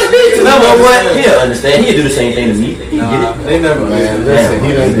 That's how niggas be. No, but what? He'll understand. He'll do the same thing to me. Nah, they never. Man, listen,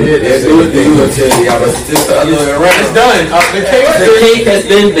 he done did that. He gonna tell y'all the other way around. It's done. The cake has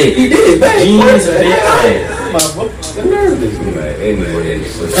been baked. He did. Jeans have been ironed. The nerve is man. Anyway,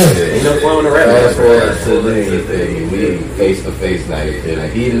 Ain't no fun with the rap. fast forward to then, we face to face now. You feel me?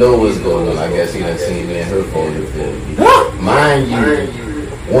 He know what's going on. I guess he done seen me and her phone. You feel me? Mind you,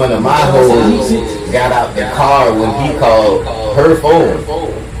 one of my hoes got out the car when he called her phone.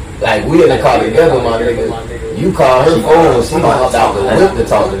 Like, we in the car together, my nigga. You call her phone, she hopped out the whip to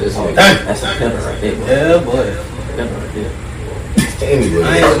talk to this nigga. That's a pimp right there, boy. Yeah, boy. Pimp right there. Anyway.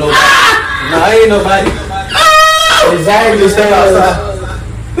 I ain't nobody. No, I ain't nobody. Exactly, stay outside.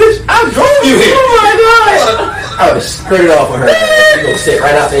 Bitch, I drove you here. Oh my god! I would have skirted off on her ass. You gonna sit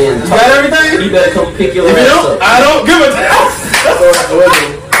right out there and You talk. got everything? You better come pick your If you ass don't, up. I don't give a damn.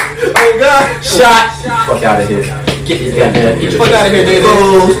 Oh God. Shot! Fuck out of here. Get this goddamn. Get your Fuck outta here, David.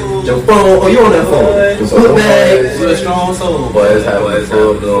 phone. Your phone. Oh, you on that phone? Your book bag. You're a strong soul. Boys having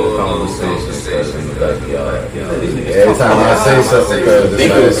full-blown conversations in the backyard. Every time I say something, because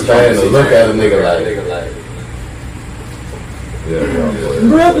it's trying to look at a nigga like,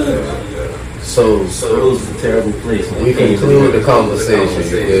 So It was a terrible place. we conclude the conversation. You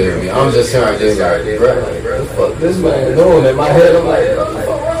feel me? I'm just trying to like, bro, what the fuck this man doing in my head? I'm like, what the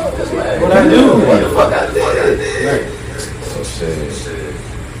fuck wrong with this man? What I do? What the fuck I did? So shit.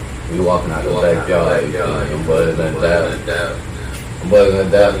 We walking out the backyard. I'm buzzing that down. I'm buzzing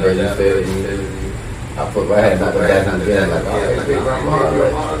that down, bro. You feel me? I put my head out the back again, like, all right, big grandma.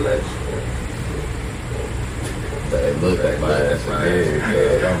 They look at my ass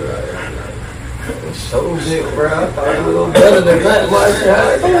again, I'm like, so big, bro. I thought it was a little better than that. Like,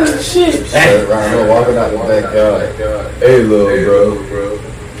 oh shit. Turn around, I'm walking out the backyard. Hey, little bro.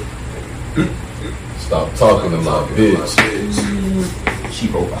 Stop talking to my bitch. She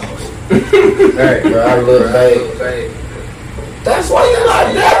broke house. Alright, bro, I look back. That's why you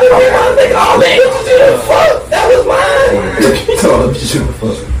not dabbing on my nigga. Oh, man, fuck. That was mine.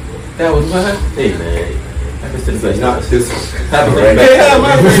 That was mine. Hey, man. Happens to the best. Not this one. Happens to the Hey, best. how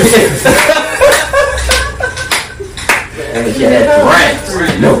my And she had rats.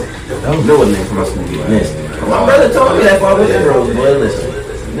 No one name for my school get missed. My brother told me that before I went to girls, boy. Listen,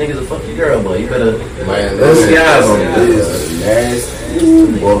 niggas a fuck your girl, boy. You better Man, those guys on this this.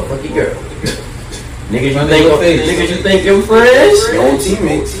 nasty. Boy, fuck your girl. Niggas you think your friends? Your own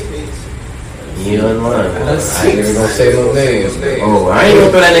teammates. You online. I ain't even gonna say no names. Oh, I ain't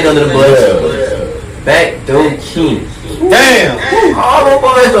gonna throw that nigga under the bus. Backdoor king. Damn. All them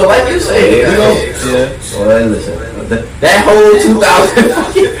boys though, like you said, you know. Yeah. Well, listen, that whole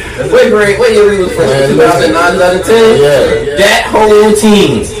 2000, what year we was from? 2009, 2010. Yeah. That whole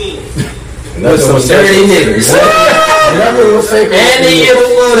team was some dirty niggas. And the year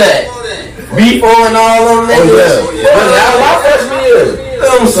before that, before and all them niggas. But that was my freshman year.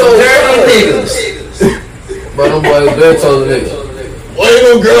 Them some dirty niggas. But them boys been told the nigga, What ain't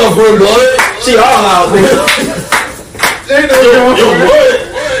no girlfriend, boy? She all out, nigga. Ain't no girlfriend.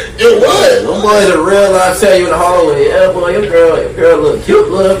 It was. Them boys are real. I tell you in the hallway, yeah, boy, your girl look cute,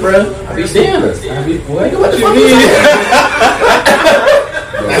 little bro. I be seeing her. What the fuck you mean?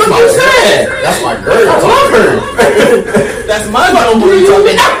 What you saying? that's my girl. I love her. That's my girl. What are you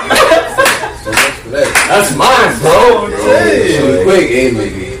talking That's mine, bro. Hey, quick,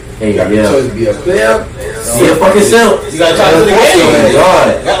 nigga. Hey, Got the yeah. choice to be a player. See a fucking self. You gotta try to the game.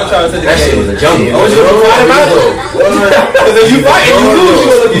 God. Gotta try to the That shit game. was a jungle. Oh, you gonna fight him out though? Because if you fight and you lose, you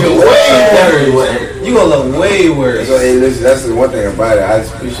gonna look even way worse. You gonna look way worse. So, hey, listen, that's the one thing about it. I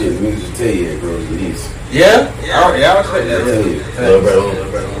just appreciate the niggas to tell you that, bro. At least. Yeah? I respect that. Tell you.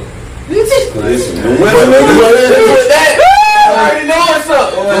 Listen, I already know what's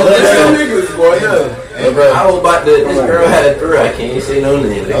up. Niggas, boy, yeah. I was about to, this girl had a thrill, I can't say no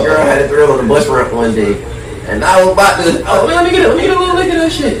name. The girl had a thrill on the bus ramp one day. And I was about to, oh man, let me get a little look at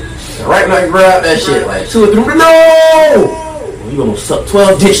that shit. And right when I grabbed that shit, like 2 or 3, no! Well, you gonna suck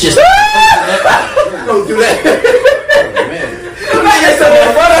 12 dicks just. Don't do that. man. Don't make yourself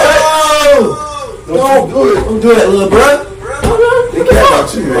in front of her. Don't do that, little bruh. They care about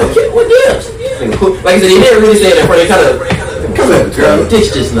you, man. What gives? Like I said, he didn't really say it in front. He kind Girl,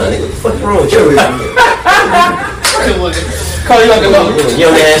 ditch this nut. What the fuck's wrong with you? Call you like a little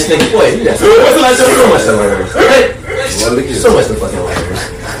young ass nigga. Boy, so much to learn. So much to fucking learn.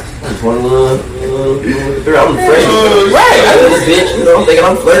 Just one little I'm afraid. Right, I was a bitch, you know, I'm thinking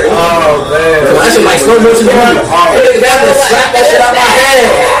I'm flirting. Oh, man. So I should like slow motion. Slap that shit out my hand.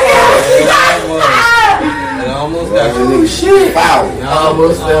 Almost got you. Oh shit! Wow! I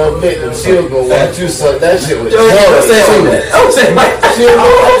almost admit them. She'll go watch you suck that shit with joy. Don't say it like that. Don't say it like that.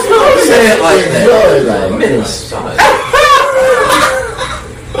 Don't say it like that.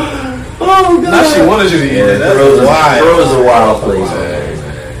 Oh god! Now she wanted you to eat it. That's wild. Bro is a wild place,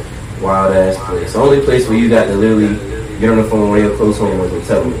 man. Wild ass place. The only place where you got to literally get on the phone when you're close home was and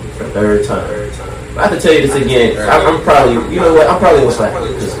tell me for the third time. But I have to tell you this again. I'm probably, you know what? I'm probably what's like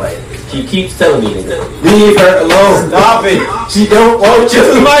this. Like she keeps telling me, leave her alone. Stop it. She don't want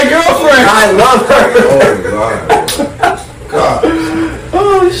you. My girlfriend. I love her. Oh god!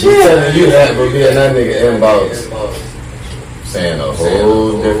 Oh shit! Telling you that, but being that nigga inbox saying a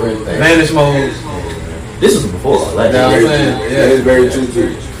whole different thing. Vanish mode. This was before all that. Yeah, I'm saying. That is very true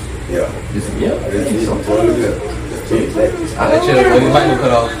too. Yeah. Yeah. I let you know. You might not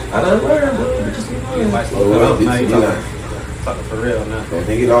cut off. I done learned. You might cut off. Now you talking for real now. Don't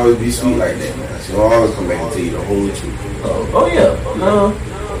think it always be sweet like that, man. She'll always come back and tell you the whole truth. Oh yeah. No.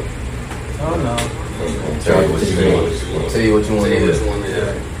 Oh no. Tell you what you want. Tell you what you want to hear.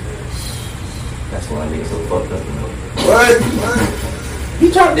 That's why I niggas so fucked up. What? He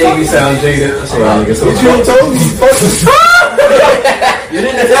tried to you sound jaded. That's why I niggas so You fucked up. told me you fucking You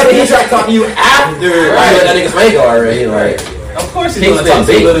didn't tell me he tried to talk to you after I let that nigga's make already. Like, of course he's gonna talk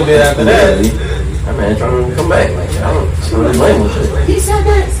to you a little bit after that. That man trying to come back. Like, I don't blame him. He said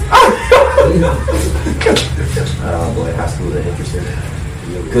that. Oh boy, high school is interesting.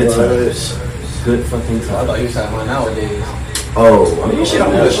 Good times. Good fucking times. I thought you were talking about nowadays. Oh, I mean, shit, I'm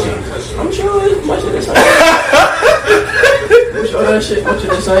sure it's much of the same. I'm sure that shit much of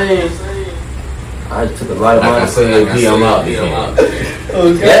the same. I took a lot of money. I said, I'm out.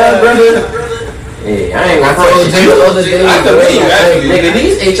 Yeah, brother. Yeah, I ain't gonna front you the other day. I believe you. Nigga,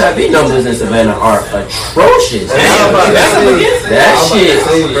 these HIV numbers in Savannah are atrocious. That shit.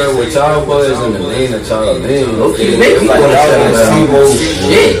 Bro, with y'all boys in the lane that y'all in, okay, make me want to tell you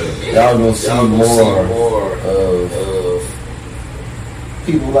shit. Y'all gonna see more of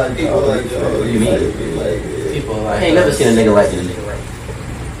people like y'all. What do you mean? People I like ain't never seen a nigga like you.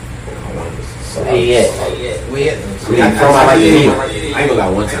 Yeah. From my life, I ain't gonna lie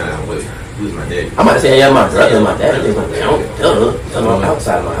one time, but he was my daddy. I'm about to say, yeah, my brother and my dad. They're like, I'm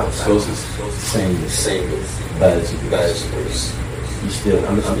outside of my house. Closest. Same. Bad as You still,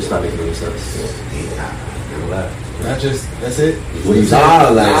 I'm just not making any sense. not just that's it. What is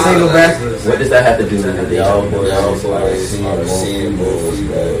all like? Single bachelors. What does that have to do with the Y'all HIV? boys like seeing more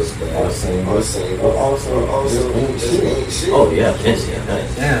guys, also. Oh yeah, fancy.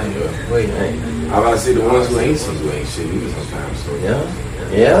 Nice. Damn. Wait. I about to say the ones who ain't seen you ain't shit either sometimes. So Yeah.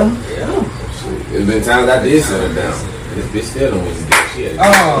 there's been times I did settle down. This bitch still don't want to do shit. Oh.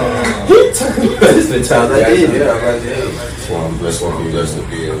 There's been times I did. Yeah, I'm like, yeah. So I'm blessed to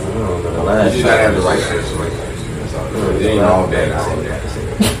be. I don't know the You last just gotta have the right person. It ain't all bad.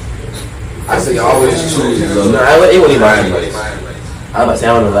 I say always choose. No, it wasn't even right. I was about to say, I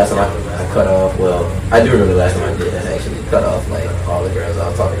don't know the last time I cut off. Well, I do remember the last time I did actually cut off like all the girls I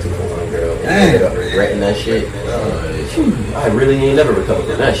was talking to for one girl. And I ended up regretting that shit. I really ain't never recovered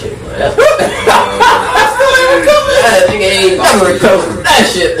from that shit. That nigga ain't never recovered from that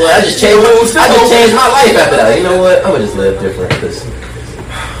shit. Boy, I just changed my life after that. You know what? I'm gonna just live different because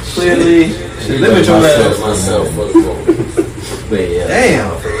clearly Limit your myself. But yeah,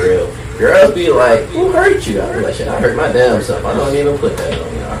 damn, for real. Girls be like, who hurt you? I be like, shit, I hurt my damn self. I don't even put that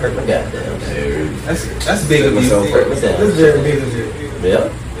on you. I hurt my goddamn self. That's big of you. Hurt my damn That's very big of you. Yeah,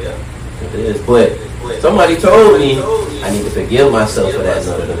 it is. But somebody told me I need to forgive myself for that in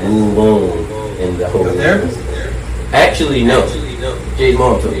order to move on in the whole. Actually, no. Jay's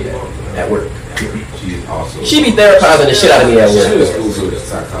mom told me that at work. She's awesome. She be therapizing the shit out of me at work.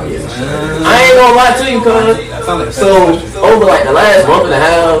 I ain't gonna lie to you, cuz. So over like the last month and a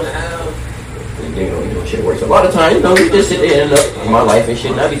half, you know, doing shit at work. So a lot of times, you know, we just sit there and up my life and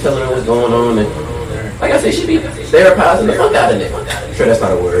shit, and I be telling her what's going on, and like I said, she be therapizing the fuck out of it. I'm sure that's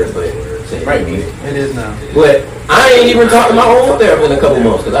not a word, but it might be. It is now. But I ain't even talked to my own therapist in a couple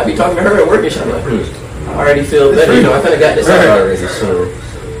months because I be talking to her at work and shit. I'm like, I already feel better. You know, I kind of got this out already, so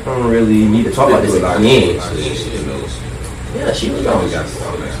I don't really need to talk about this again. Yeah, she was always got some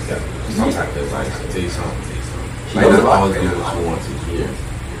type of advice. I'll tell you something. She might not always do what you want to hear.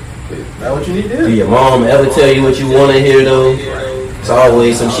 That's what you need to Do do. your mom ever tell you what you want to hear though? It's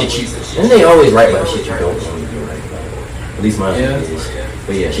always some shit you, and they always write about shit you don't want to be right about. At least mine is.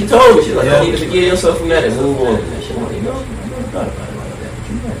 But yeah, she told me, she's like, you need to forgive yourself from that and move on from that shit. I'm like, you know, I never thought about it like that, but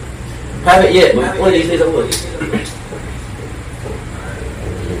you're right. Haven't yet, but one of these days I will.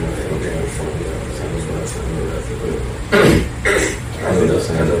 I know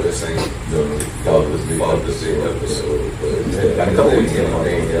this ain't the Father's Day episode, but Got a couple weeks in on I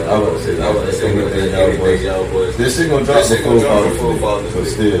was saying this shit gonna drop before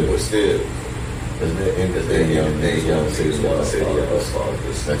Father's Day, but still. There's been anything y'all say about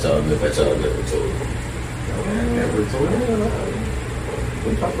fathers that y'all never told. Never told him.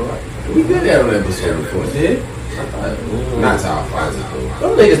 We did that on that episode before. Did? Not to our fathers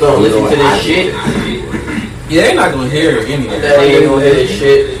though. Them niggas don't listen to this shit. Yeah, they not gonna hear it anyway. That ain't gonna hear this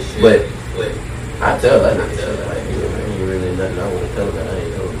shit, but I tell that nigga, like, ain't really nothing I want to tell him that I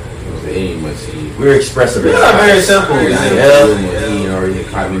ain't told him. There ain't much he. We're expressive. It's not very simple. He Yeah. ain't already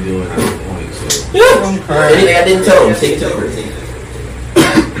caught me doing at the point. So Anything I didn't tell him, take it to her.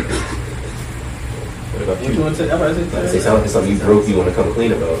 What about What you you? want to say? I'm about to Say something you broke, you want to come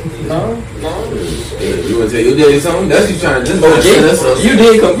clean about. No. you wanna tell your daddy something? That's you trying to just Oh, Jay, you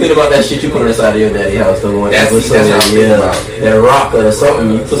did come clean about that shit you put on the side of your daddy house. The one That's what I'm thinking about. that rock or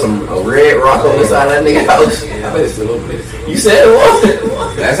something. You put a red rock on the side of that nigga house. I bet it's still over there. You said it was.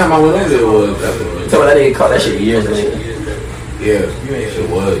 Last time I went over there was Tell me that nigga caught that shit years later. yeah, it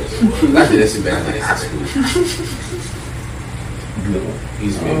was. I did that shit back in high school.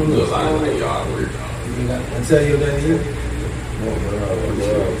 He's made me do a lot of like yard work. And tell you that you.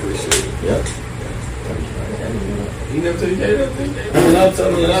 Yep. You never told your daddy that thing?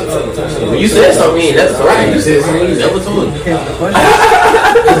 When you said something, that's right. You said something you never told him. It's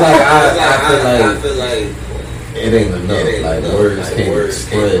like I feel like it ain't enough. Like words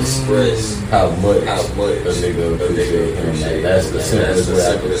can't express how much a nigga appreciate him. Like that's the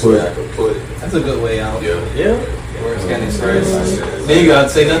simplest way I could put it. That's a good way out. Yeah. Words can't express. Then you gotta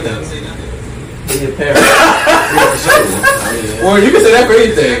say nothing. Your parents. Or you can say that for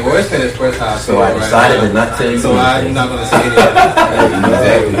anything. Words can't express how I feel. So I decided to not tell you. So I'm not gonna say anything.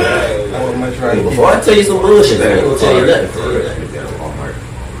 Exactly. I would much rather. Before I tell you some bullshit, I ain't gonna tell you nothing for real.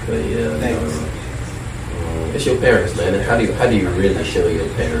 But yeah, Thanks. it's your parents, man. How do you really show your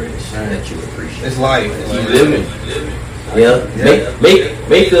parents that you appreciate? It's life. Keep living. Yeah, make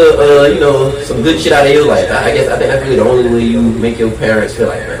some good shit out of your life. I think that's really the only way you make your parents feel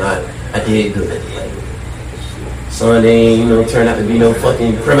like, man, I did good. Like, son ain't turn out to be no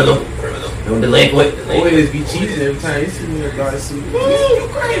fucking criminal, no delinquent. Boy, just be cheating every time you see me in a suit. You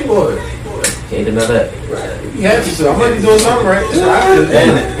great boy. Can't deny that. You happy, so I might be doing something right. Yeah,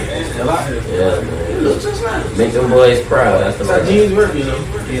 man. Make them boys proud. That's the That's how jeans work, you know.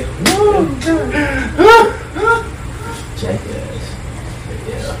 jackass.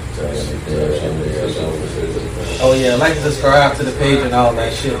 Yeah. Oh yeah, like and subscribe to the page and all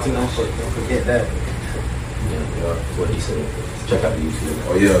that shit too. Don't forget that. Yeah, what he said. Check out the YouTube.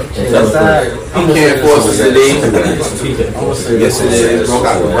 Oh yeah. He can't force us today. Yesterday, broke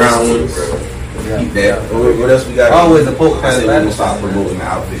out the brown one. Keep that. What else we got? Always a Pote I said we're gonna start promoting the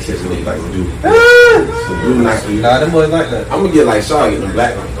outfits that we like to do. So blue Nike. Nah, them boys like that. I'm gonna get like Shaw, get the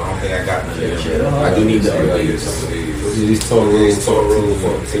black ones. I don't think I got none of them. I do need to upgrade some of these. These total rules 14.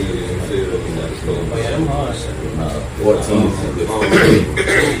 Oh yeah, them hard. 14 is a good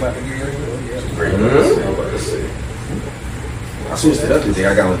I switched it up today.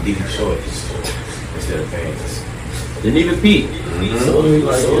 I got on deep shorts instead of pants. Didn't even peek. So like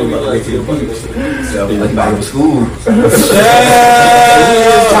back to school.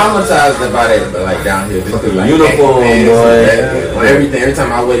 Traumatized about it, but like down here, just like Uniform, boy. Everything. Every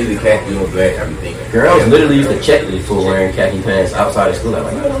time I wear either khaki or black, I be thinking. Girls literally used to check me for wearing khaki pants outside of school.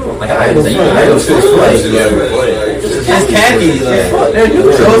 Like I didn't say you can go to school. Like, It's khaki. fuck, they're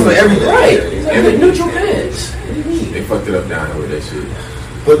neutral for everything. Right. Every neutral pants. They fucked it up down here with that shit.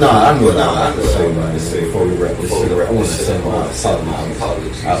 But no, I know what I have to say before we wrap this shit up. I want to send my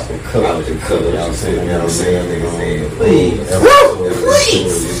apologies out for color. Y'all saying, Please.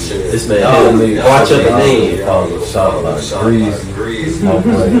 This man, watch up the name. Call it shot like Breeze. My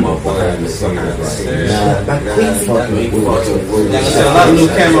boy behind the scenes right now. A lot of new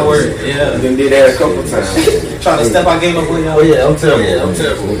camera work. Yeah. You done did that a couple times. Trying to step our game up with y'all. Oh yeah, I'm terrible.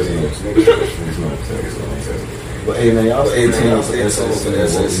 But hey man, y'all stay tuned for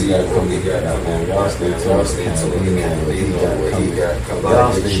SSC. Y'all come together, man. Y'all stay tuned. Y'all stay tuned.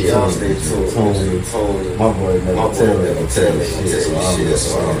 My boy never tell me shit,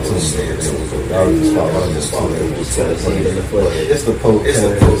 so I'm just staying tuned. Y'all just follow us. It's the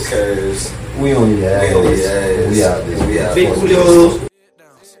podcast. We on your ass. We out there. Big kudos.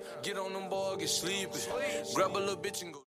 Get on them boy, get sleepy. Grab a little bitch and go.